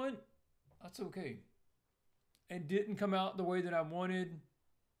 But you know what? That's okay. It didn't come out the way that I wanted,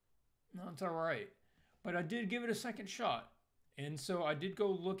 No, it's all right. But I did give it a second shot. And so I did go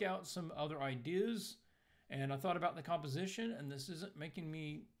look out some other ideas. And I thought about the composition. And this isn't letting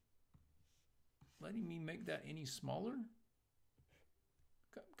me make that any smaller.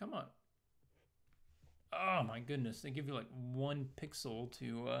 Come on. Oh my goodness. They give you like 1 pixel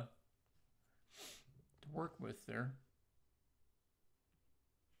to work with there.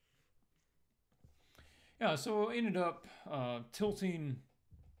 Yeah, so I ended up tilting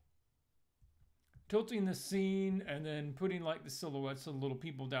the scene and then putting like the silhouettes of the little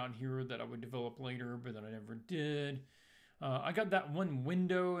people down here that I would develop later, but that I never did. I got that one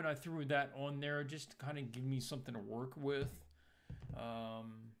window and I threw that on there just to kind of give me something to work with.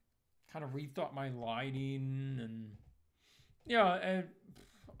 Kind of rethought my lighting and yeah, and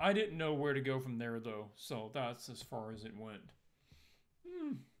I didn't know where to go from there though, so that's as far as it went.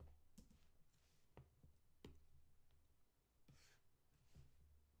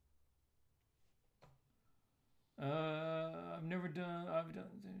 I've done.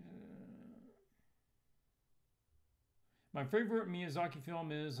 My favorite Miyazaki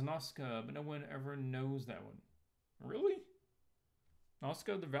film is Nazca, but no one ever knows that one. Really?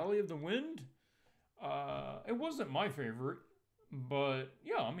 Nazca, the Valley of the Wind? It wasn't my favorite, but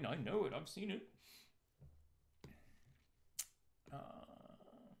yeah, I mean, I know it. I've seen it.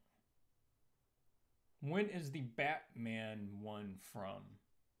 When is the Batman one from?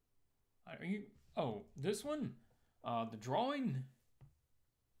 Are you? Oh, this one? The drawing?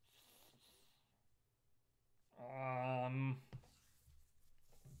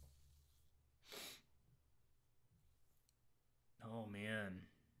 Oh man.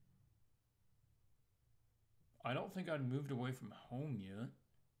 I don't think I'd moved away from home yet.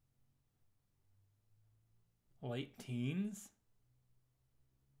 Late teens?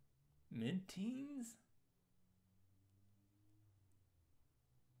 Mid-teens?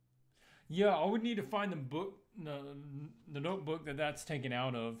 Yeah, I would need to find the notebook that's taken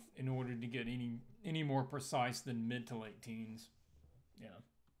out of in order to get any more precise than mid to late teens. Yeah.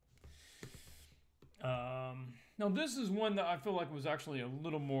 Now this is one that I feel like was actually a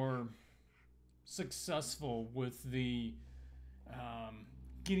little more successful with the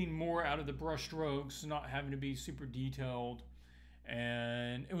getting more out of the brush strokes, not having to be super detailed.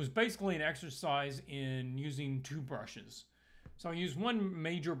 And it was basically an exercise in using 2 brushes. So I used one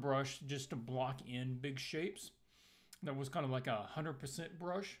major brush just to block in big shapes. That was kind of like a 100%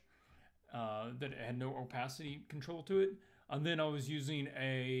 brush that had no opacity control to it. And then I was using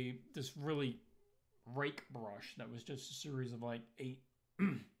this really rake brush that was just a series of like 8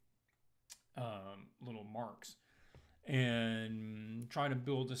 little marks. And trying to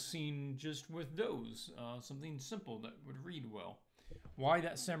build a scene just with those. Something simple that would read well. Why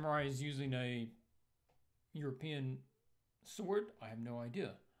that samurai is using a European sword, I have no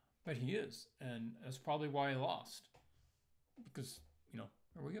idea. But he is. And that's probably why he lost. Because,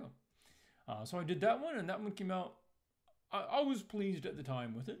 there we go. So I did that one, and that one came out. I was pleased at the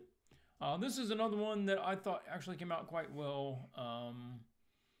time with it. This is another one that I thought actually came out quite well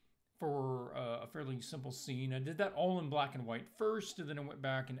for a fairly simple scene. I did that all in black and white first, and then I went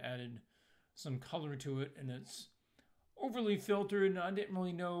back and added some color to it, and it's overly filtered, and I didn't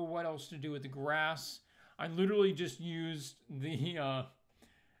really know what else to do with the grass. I literally just used the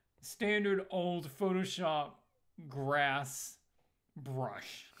standard old Photoshop grass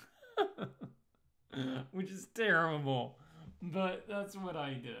brush, which is terrible, but that's what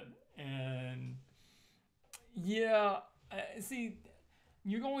I did. And yeah, see,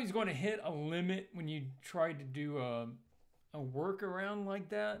 you're always going to hit a limit when you try to do a workaround like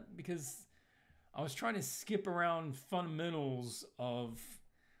that, because I was trying to skip around fundamentals of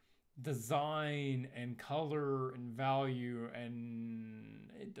design and color and value,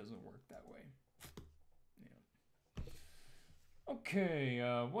 and it doesn't work that way. Yeah. Okay,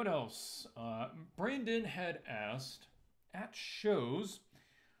 what else? Brandon had asked, at shows,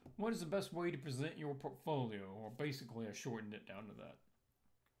 what is the best way to present your portfolio? Or basically, I shortened it down to that.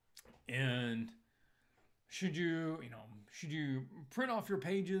 And should you print off your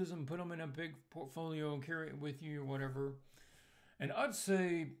pages and put them in a big portfolio and carry it with you or whatever? And I'd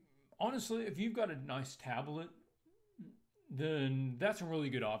say, honestly, if you've got a nice tablet, then that's a really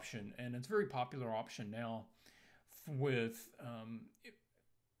good option. And it's a very popular option now for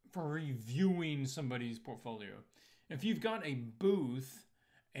reviewing somebody's portfolio. If you've got a booth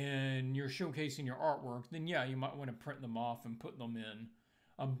and you're showcasing your artwork, then yeah, you might want to print them off and put them in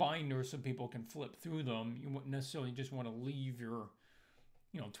a binder so people can flip through them. You wouldn't necessarily just want to leave your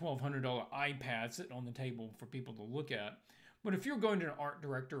 $1,200 iPad sitting on the table for people to look at. But if you're going to an art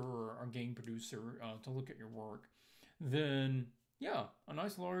director or a game producer to look at your work, then yeah, a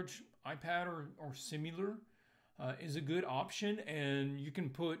nice large iPad or similar is a good option, and you can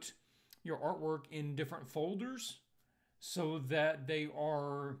put your artwork in different folders so that they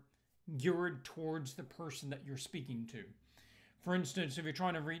are geared towards the person that you're speaking to. For instance, if you're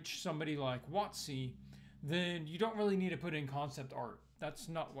trying to reach somebody like Watsy, then you don't really need to put in concept art. That's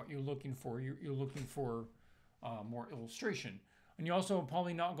not what you're looking for. You're looking for more illustration. And you're also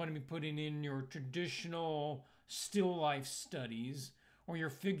probably not going to be putting in your traditional still life studies or your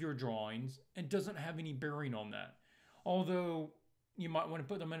figure drawings. It doesn't have any bearing on that. Although you might want to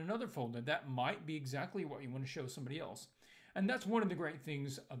put them in another folder. That might be exactly what you want to show somebody else. And that's one of the great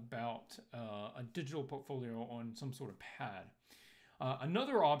things about a digital portfolio on some sort of pad.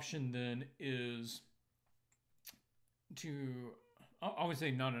 Another option then is to, I would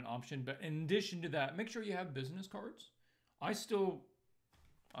say not an option, but in addition to that, make sure you have business cards. I still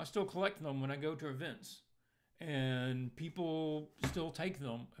collect them when I go to events, and people still take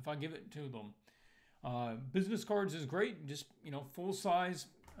them if I give it to them. Business cards is great, just, you know, full size.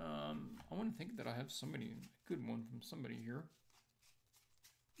 I want to think that I have somebody, a good one from somebody here.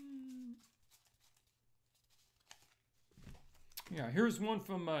 Yeah, here's one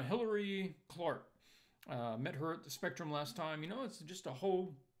from Hillary Clark. Met her at the Spectrum last time. You know, it's just a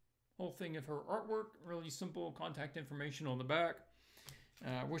whole thing of her artwork. Really simple contact information on the back.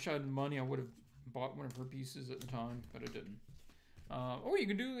 I wish I had money. I would have bought one of her pieces at the time, but I didn't. Or you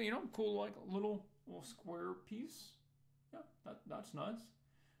can do, you know, cool like a little square piece. Yeah, that's nice.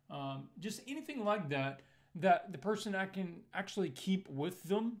 Just anything like that the person can actually keep with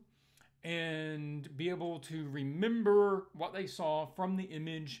them and be able to remember what they saw from the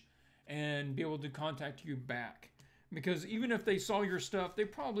image and be able to contact you back. Because even if they saw your stuff, they're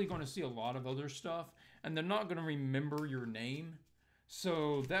probably going to see a lot of other stuff, and they're not going to remember your name.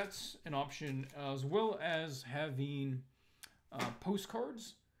 So that's an option, as well as having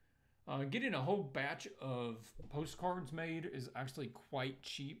postcards. Getting a whole batch of postcards made is actually quite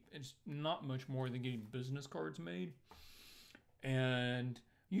cheap. It's not much more than getting business cards made. And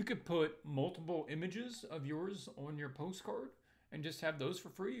you could put multiple images of yours on your postcard and just have those for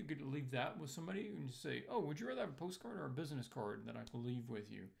free. You could leave that with somebody and just say, oh, would you rather have a postcard or a business card that I could leave with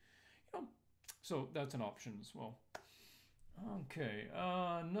you? You know, so that's an option as well. Okay,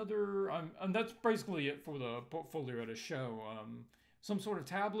 and that's basically it for the portfolio at a show. Some sort of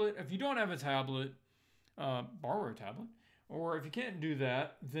tablet. If you don't have a tablet, borrow a tablet. Or if you can't do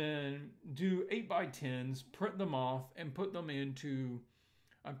that, then do 8x10s, print them off, and put them into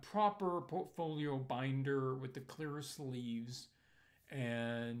a proper portfolio binder with the clear sleeves.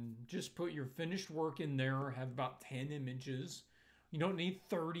 And just put your finished work in there. Have about 10 images. You don't need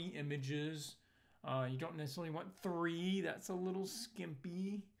 30 images. You don't necessarily want 3. That's a little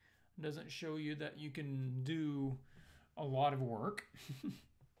skimpy. It doesn't show you that you can do a lot of work.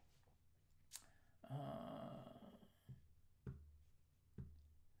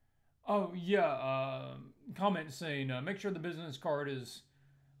 Oh yeah, comment saying make sure the business card is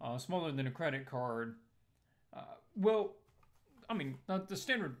smaller than a credit card. Well, I mean, the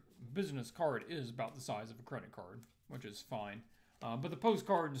standard business card is about the size of a credit card, which is fine. But the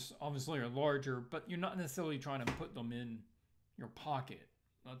postcards obviously are larger, but you're not necessarily trying to put them in your pocket.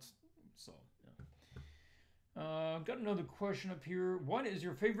 That's so. Yeah. Got another question up here. What is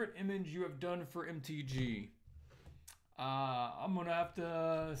your favorite image you have done for MTG? I'm gonna have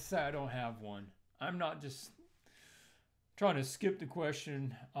to say I don't have one. I'm not just trying to skip the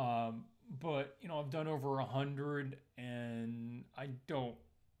question, but you know, I've done over 100, and I don't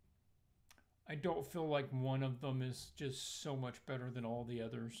feel like one of them is just so much better than all the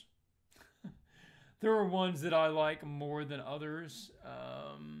others. There are ones that I like more than others.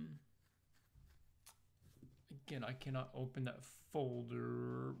 Again, I cannot open that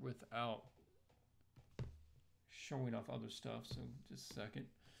folder without showing off other stuff, so just a second.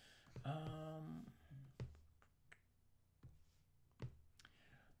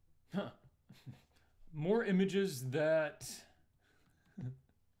 More images that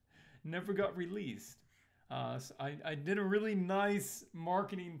never got released. So I did a really nice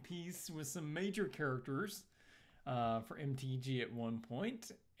marketing piece with some major characters for MTG at one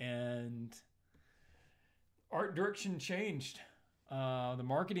point, and art direction changed. The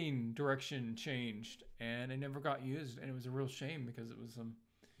marketing direction changed, and it never got used, and it was a real shame because it was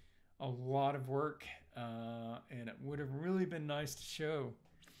a lot of work, and it would have really been nice to show.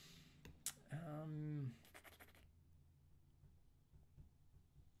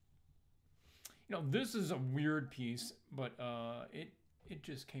 You know, this is a weird piece, but it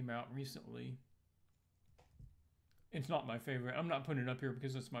just came out recently. It's not my favorite. I'm not putting it up here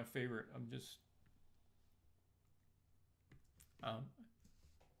because it's my favorite. I'm just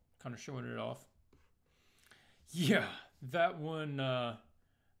Kind of showing it off. Yeah, that one,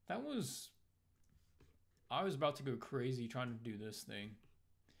 that was, I was about to go crazy trying to do this thing.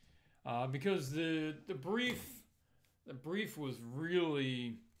 Because the brief was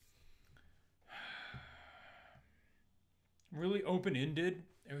really open-ended.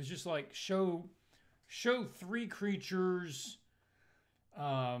 It was just like show 3 creatures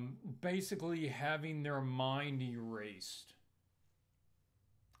basically having their mind erased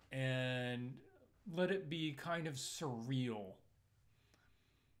and let it be kind of surreal.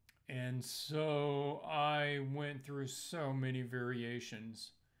 And so I went through so many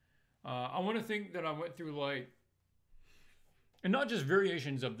variations. I want to think that I went through like, and not just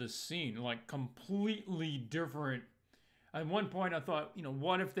variations of this scene, like completely different. At one point I thought, you know,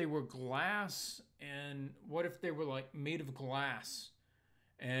 what if they were glass, and what if they were like made of glass?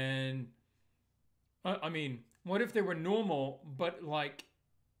 And I mean, what if they were normal, but like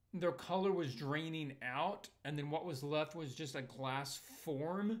their color was draining out, and then what was left was just a glass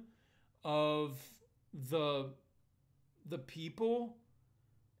form of the people?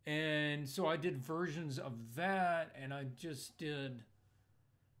 And so I did versions of that, and I just did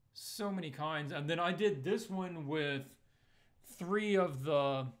so many kinds. And then I did this one with 3 of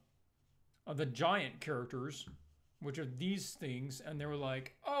the giant characters, which are these things, and they were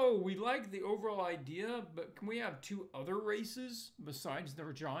like, oh, we like the overall idea, but can we have 2 other races besides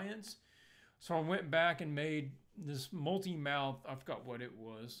their giants? So I went back and made this multi-mouth, I forgot what it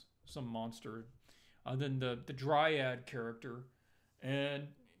was, some monster, then the dryad character, and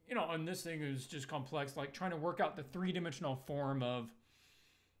you know, and this thing is just complex, like trying to work out the 3-dimensional form of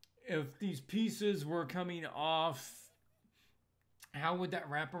if these pieces were coming off, how would that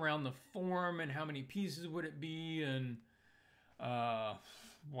wrap around the form, and how many pieces would it be? And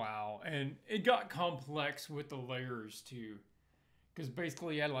wow. And it got complex with the layers too, because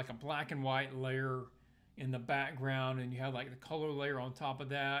basically you had like a black and white layer in the background, and you had like the color layer on top of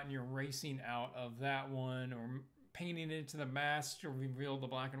that, and you're racing out of that one, or painting it into the mask to reveal the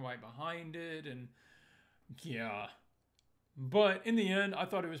black and white behind it. And yeah, but in the end I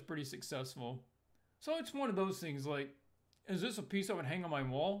thought it was pretty successful. So it's one of those things, like, is this a piece I would hang on my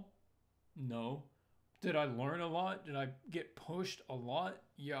wall? No. Did I learn a lot? Did I get pushed a lot?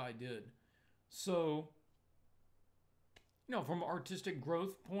 Yeah, I did. So, you know, from an artistic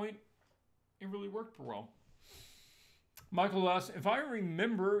growth point, it really worked well. Michael asks, if I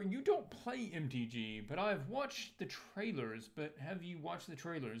remember, you don't play MTG, but I've watched the trailers. But have you watched the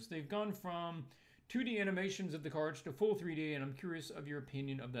trailers? They've gone from 2D animations of the cards to full 3D, and I'm curious of your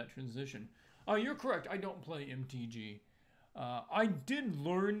opinion of that transition. You're correct. I don't play MTG. I did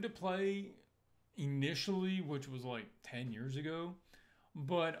learn to play initially, which was like 10 years ago,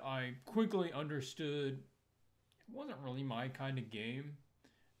 but I quickly understood it wasn't really my kind of game,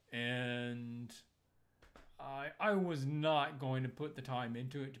 and I was not going to put the time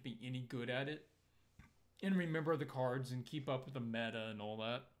into it to be any good at it and remember the cards and keep up with the meta and all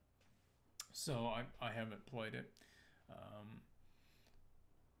that. So I haven't played it.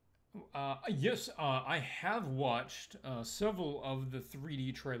 Yes, I have watched several of the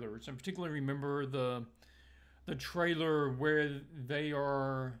 3D trailers. I particularly remember the trailer where they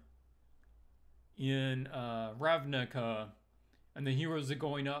are in Ravnica, and the heroes are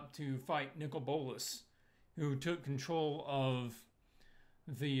going up to fight Nicol Bolas, who took control of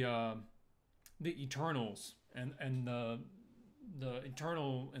the Eternals and the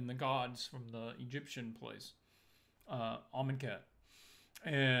Eternal and the gods from the Egyptian place, Amonkhet.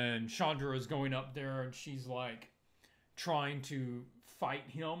 And Chandra is going up there, and she's like trying to fight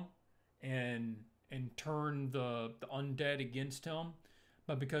him and turn the undead against him,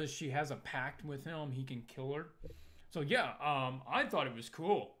 but because she has a pact with him, he can kill her. So yeah, I thought it was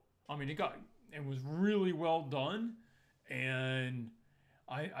cool. I mean, it was really well done, and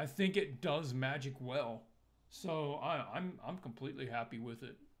I think it does Magic well. So I'm completely happy with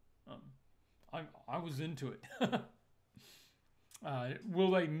it. I was into it.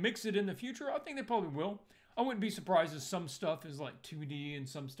 Will they mix it in the future? I think they probably will. I wouldn't be surprised if some stuff is like 2D and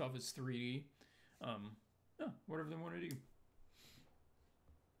some stuff is 3D. Yeah, whatever they want to do.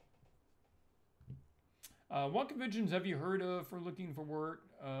 What conventions have you heard of for looking for work,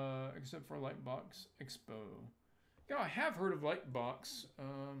 except for Lightbox Expo? Yeah, I have heard of Lightbox.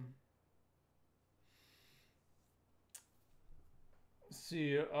 Let's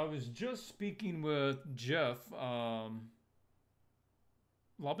see, I was just speaking with Jeff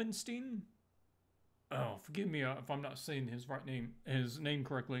Lobenstein. Oh, forgive me if I'm not saying his name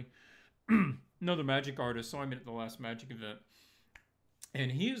correctly. Another Magic artist. So I met at the last Magic event,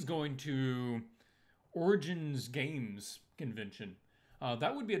 and he is going to Origins Games convention.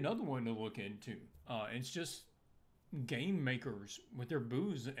 That would be another one to look into. It's just game makers with their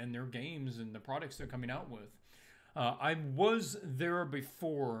booths and their games and the products they're coming out with. I was there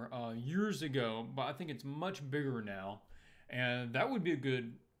before years ago, but I think it's much bigger now, and that would be a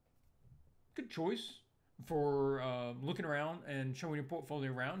good choice for looking around and showing your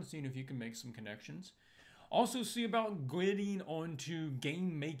portfolio around and seeing if you can make some connections. Also, see about getting onto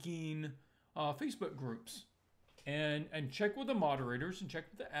game making Facebook groups and check with the moderators and check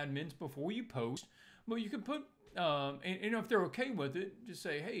with the admins before you post. But you can put and if they're okay with it, just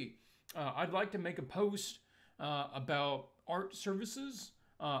say, hey, I'd like to make a post about art services.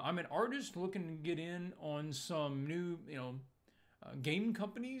 I'm an artist looking to get in on some new, game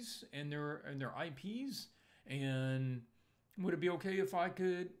companies and their IPs. And would it be okay if I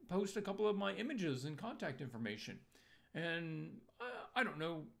could post a couple of my images and contact information? And I don't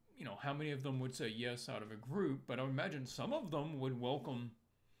know, how many of them would say yes out of a group, but I would imagine some of them would welcome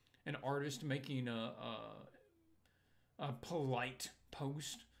an artist making a polite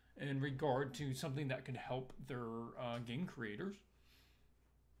post in regard to something that could help their game creators.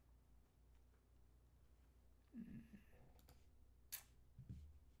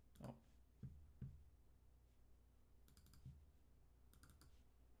 Oh.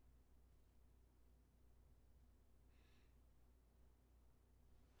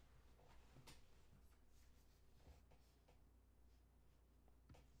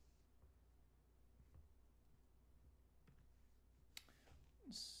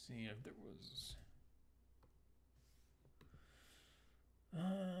 Let's see if there was...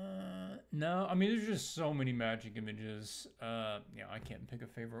 no, I mean, there's just so many magic images. Yeah, I can't pick a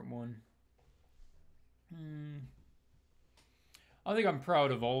favorite one. I think I'm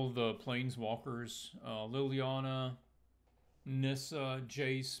proud of all the Planeswalkers. Liliana, Nissa,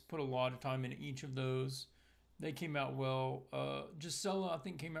 Jace, put a lot of time into each of those. They came out well. Gisela, I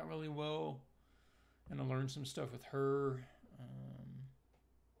think, came out really well. And I learned some stuff with her.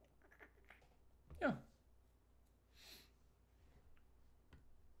 Yeah.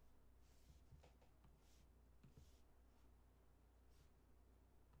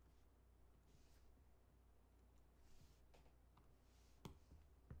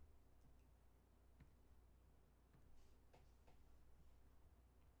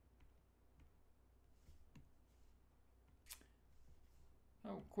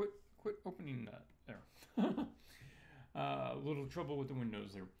 Oh, quit opening that. There. A little trouble with the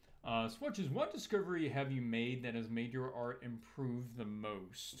windows there. Swatches, what discovery have you made that has made your art improve the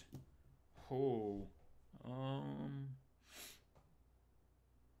most? Oh.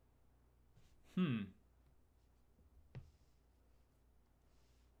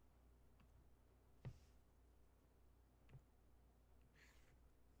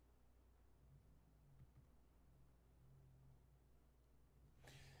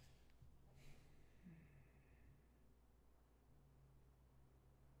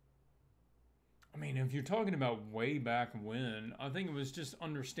 I mean, if you're talking about way back when, I think it was just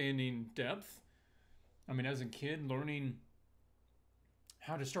understanding depth. I mean, as a kid, learning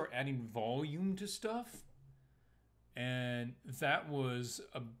how to start adding volume to stuff. And that was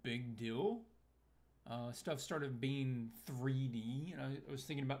a big deal. Stuff started being 3D, and I was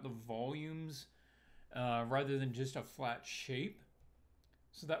thinking about the volumes rather than just a flat shape.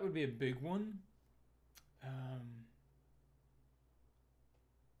 So that would be a big one.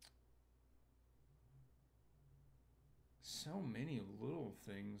 So many little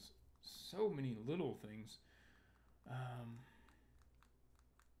things. So many little things.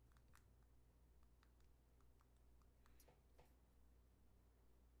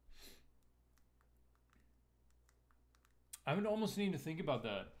 I would almost need to think about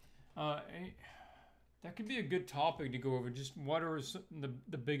that. That could be a good topic to go over. Just what are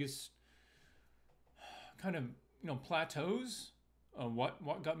the biggest kind of plateaus?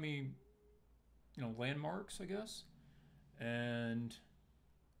 What got me landmarks, I guess, and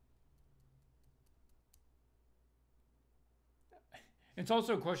it's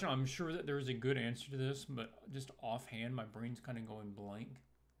also a question. I'm sure that there is a good answer to this, but just offhand, my brain's kind of going blank.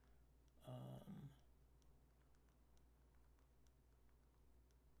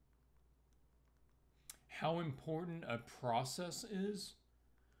 How important a process is,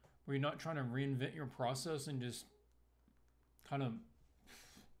 where you're not trying to reinvent your process and just kind of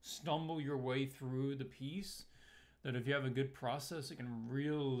stumble your way through the piece. That if you have a good process, it can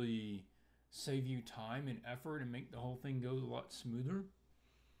really save you time and effort and make the whole thing go a lot smoother.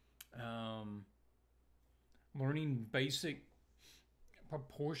 Learning basic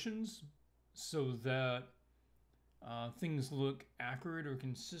proportions so that things look accurate or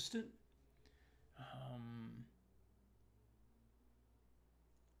consistent.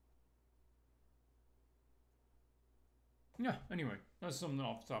 Yeah, anyway, that's something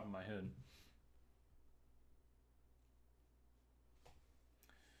off the top of my head.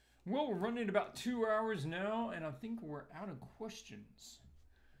 Well, we're running about 2 hours now, and I think we're out of questions.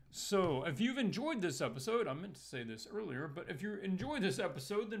 So, if you've enjoyed this episode, I meant to say this earlier, but if you enjoyed this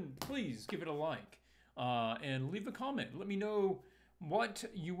episode, then please give it a like and leave a comment. Let me know what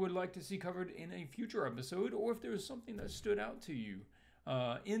you would like to see covered in a future episode, or if there's something that stood out to you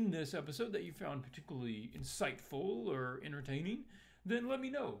in this episode that you found particularly insightful or entertaining, then let me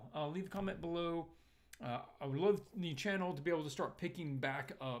know. Leave a comment below. I would love the channel to be able to start picking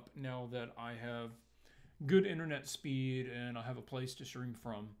back up now that I have good internet speed and I have a place to stream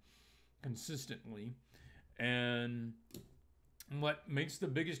from consistently. And what makes the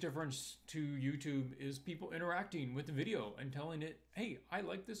biggest difference to YouTube is people interacting with the video and telling it, hey, I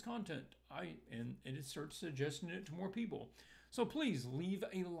like this content. And it starts suggesting it to more people. So please leave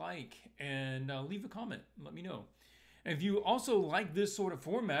a like and leave a comment. Let me know. And if you also like this sort of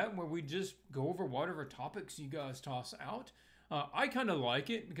format where we just go over whatever topics you guys toss out, I kind of like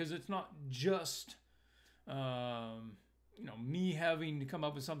it because it's not just me having to come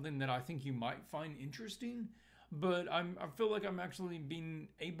up with something that I think you might find interesting, but I feel like I'm actually being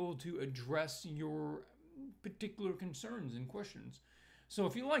able to address your particular concerns and questions. So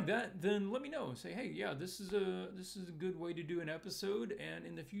if you like that, then let me know. Say, hey, yeah, this is a good way to do an episode, and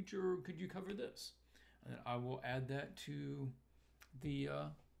in the future, could you cover this? And I will add that to the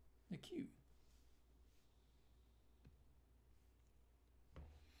queue.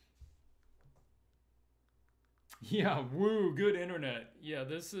 Yeah, woo, good internet. Yeah,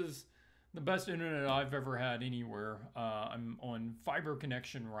 this is the best internet I've ever had anywhere. I'm on fiber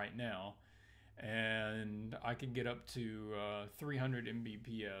connection right now, and I can get up to 300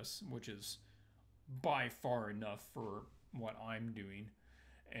 Mbps, which is by far enough for what I'm doing.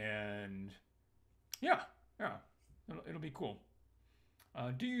 And yeah, it'll be cool.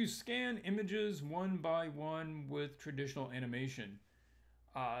 Do you scan images one by one with traditional animation?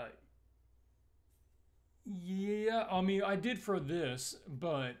 Yeah, I mean, I did for this,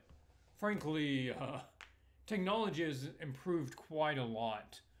 but frankly, technology has improved quite a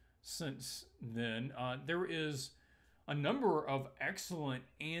lot since then. There is a number of excellent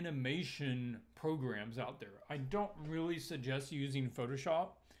animation programs out there. I don't really suggest using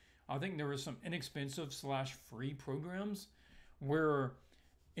Photoshop. I think there are some inexpensive / free programs where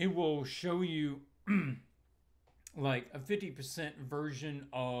it will show you like a 50% version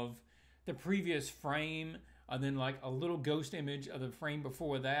of the previous frame, and then like a little ghost image of the frame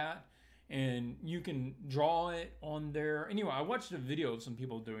before that, and you can draw it on there. Anyway, I watched a video of some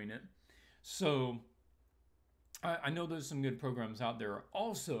people doing it, so I know there's some good programs out there.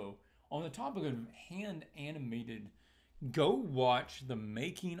 Also, on the topic of hand animated, go watch the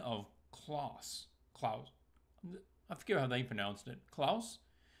making of Klaus. I forget how they pronounced it. Klaus?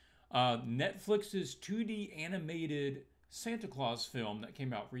 Netflix's 2D animated Santa Claus film that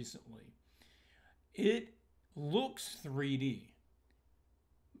came out recently. It looks 3D-ish.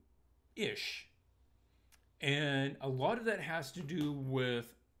 And a lot of that has to do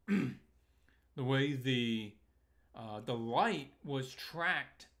with the way the light was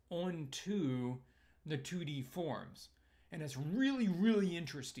tracked onto the 2D forms. And it's really, really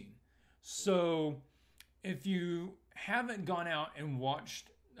interesting. So if you haven't gone out and watched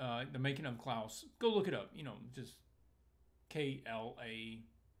the making of Klaus, go look it up. Just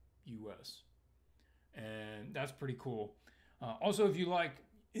Klaus. And that's pretty cool. Also, if you like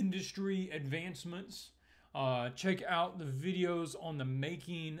industry advancements, check out the videos on the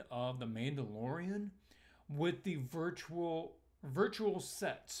making of The Mandalorian with the virtual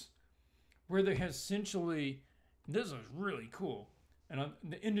sets, where they essentially, this is really cool, and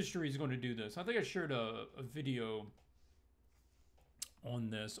the industry is going to do this. I think I shared a video on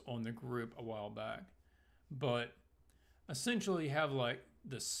this on the group a while back, but essentially have like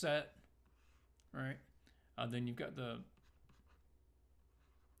the set, right? Then you've got the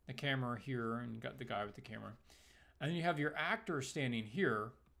camera here, and you've got the guy with the camera, and then you have your actor standing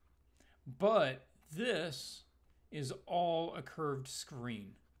here, but this is all a curved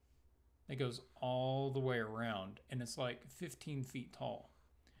screen. It goes all the way around, and it's like 15 feet tall.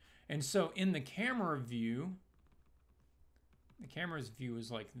 And so in the camera view, the camera's view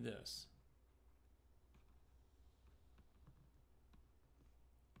is like this.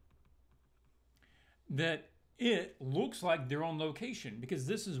 That it looks like they're on location, because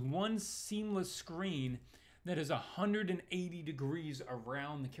this is one seamless screen that is 180 degrees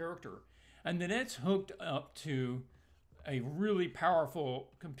around the character. And then it's hooked up to a really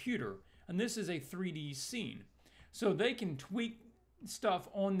powerful computer. and this is a 3D scene. So they can tweak stuff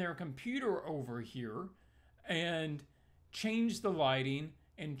on their computer over here and change the lighting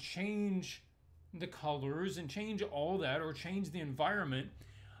and change the colors and change all that, or change the environment.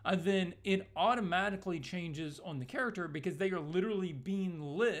 Then it automatically changes on the character because they are literally being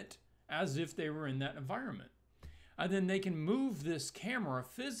lit as if they were in that environment. And then they can move this camera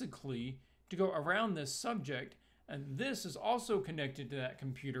physically to go around this subject, and this is also connected to that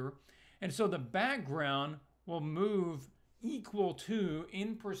computer. And so the background will move equal to,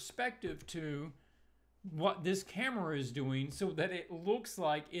 in perspective to, what this camera is doing, so that it looks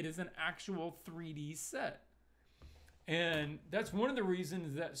like it is an actual 3D set. And that's one of the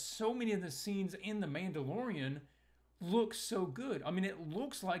reasons that so many of the scenes in The Mandalorian look so good. I mean, it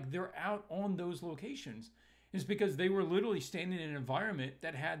looks like they're out on those locations. It's because they were literally standing in an environment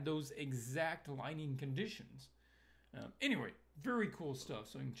that had those exact lighting conditions. Anyway, very cool stuff,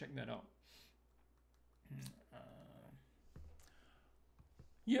 so you can check that out.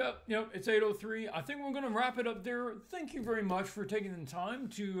 Yep, it's 8:03. I think we're going to wrap it up there. Thank you very much for taking the time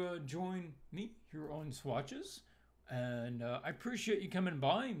to join me here on Swatches. And I appreciate you coming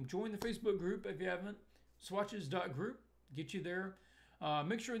by and join the Facebook group if you haven't. Swatches.group, get you there.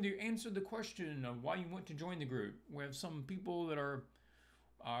 Make sure that you answer the question of why you want to join the group. We have some people that are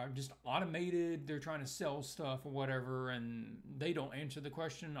just automated. They're trying to sell stuff or whatever, and they don't answer the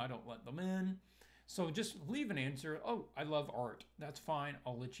question. I don't let them in. So just leave an answer. Oh, I love art. That's fine.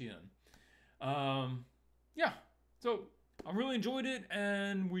 I'll let you in. Yeah. So I really enjoyed it,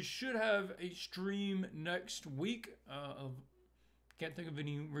 and we should have a stream next week. Can't think of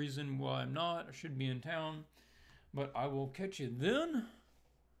any reason why I'm not. I should be in town, but I will catch you then.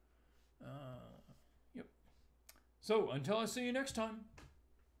 Yep. So until I see you next time,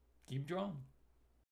 keep drawing.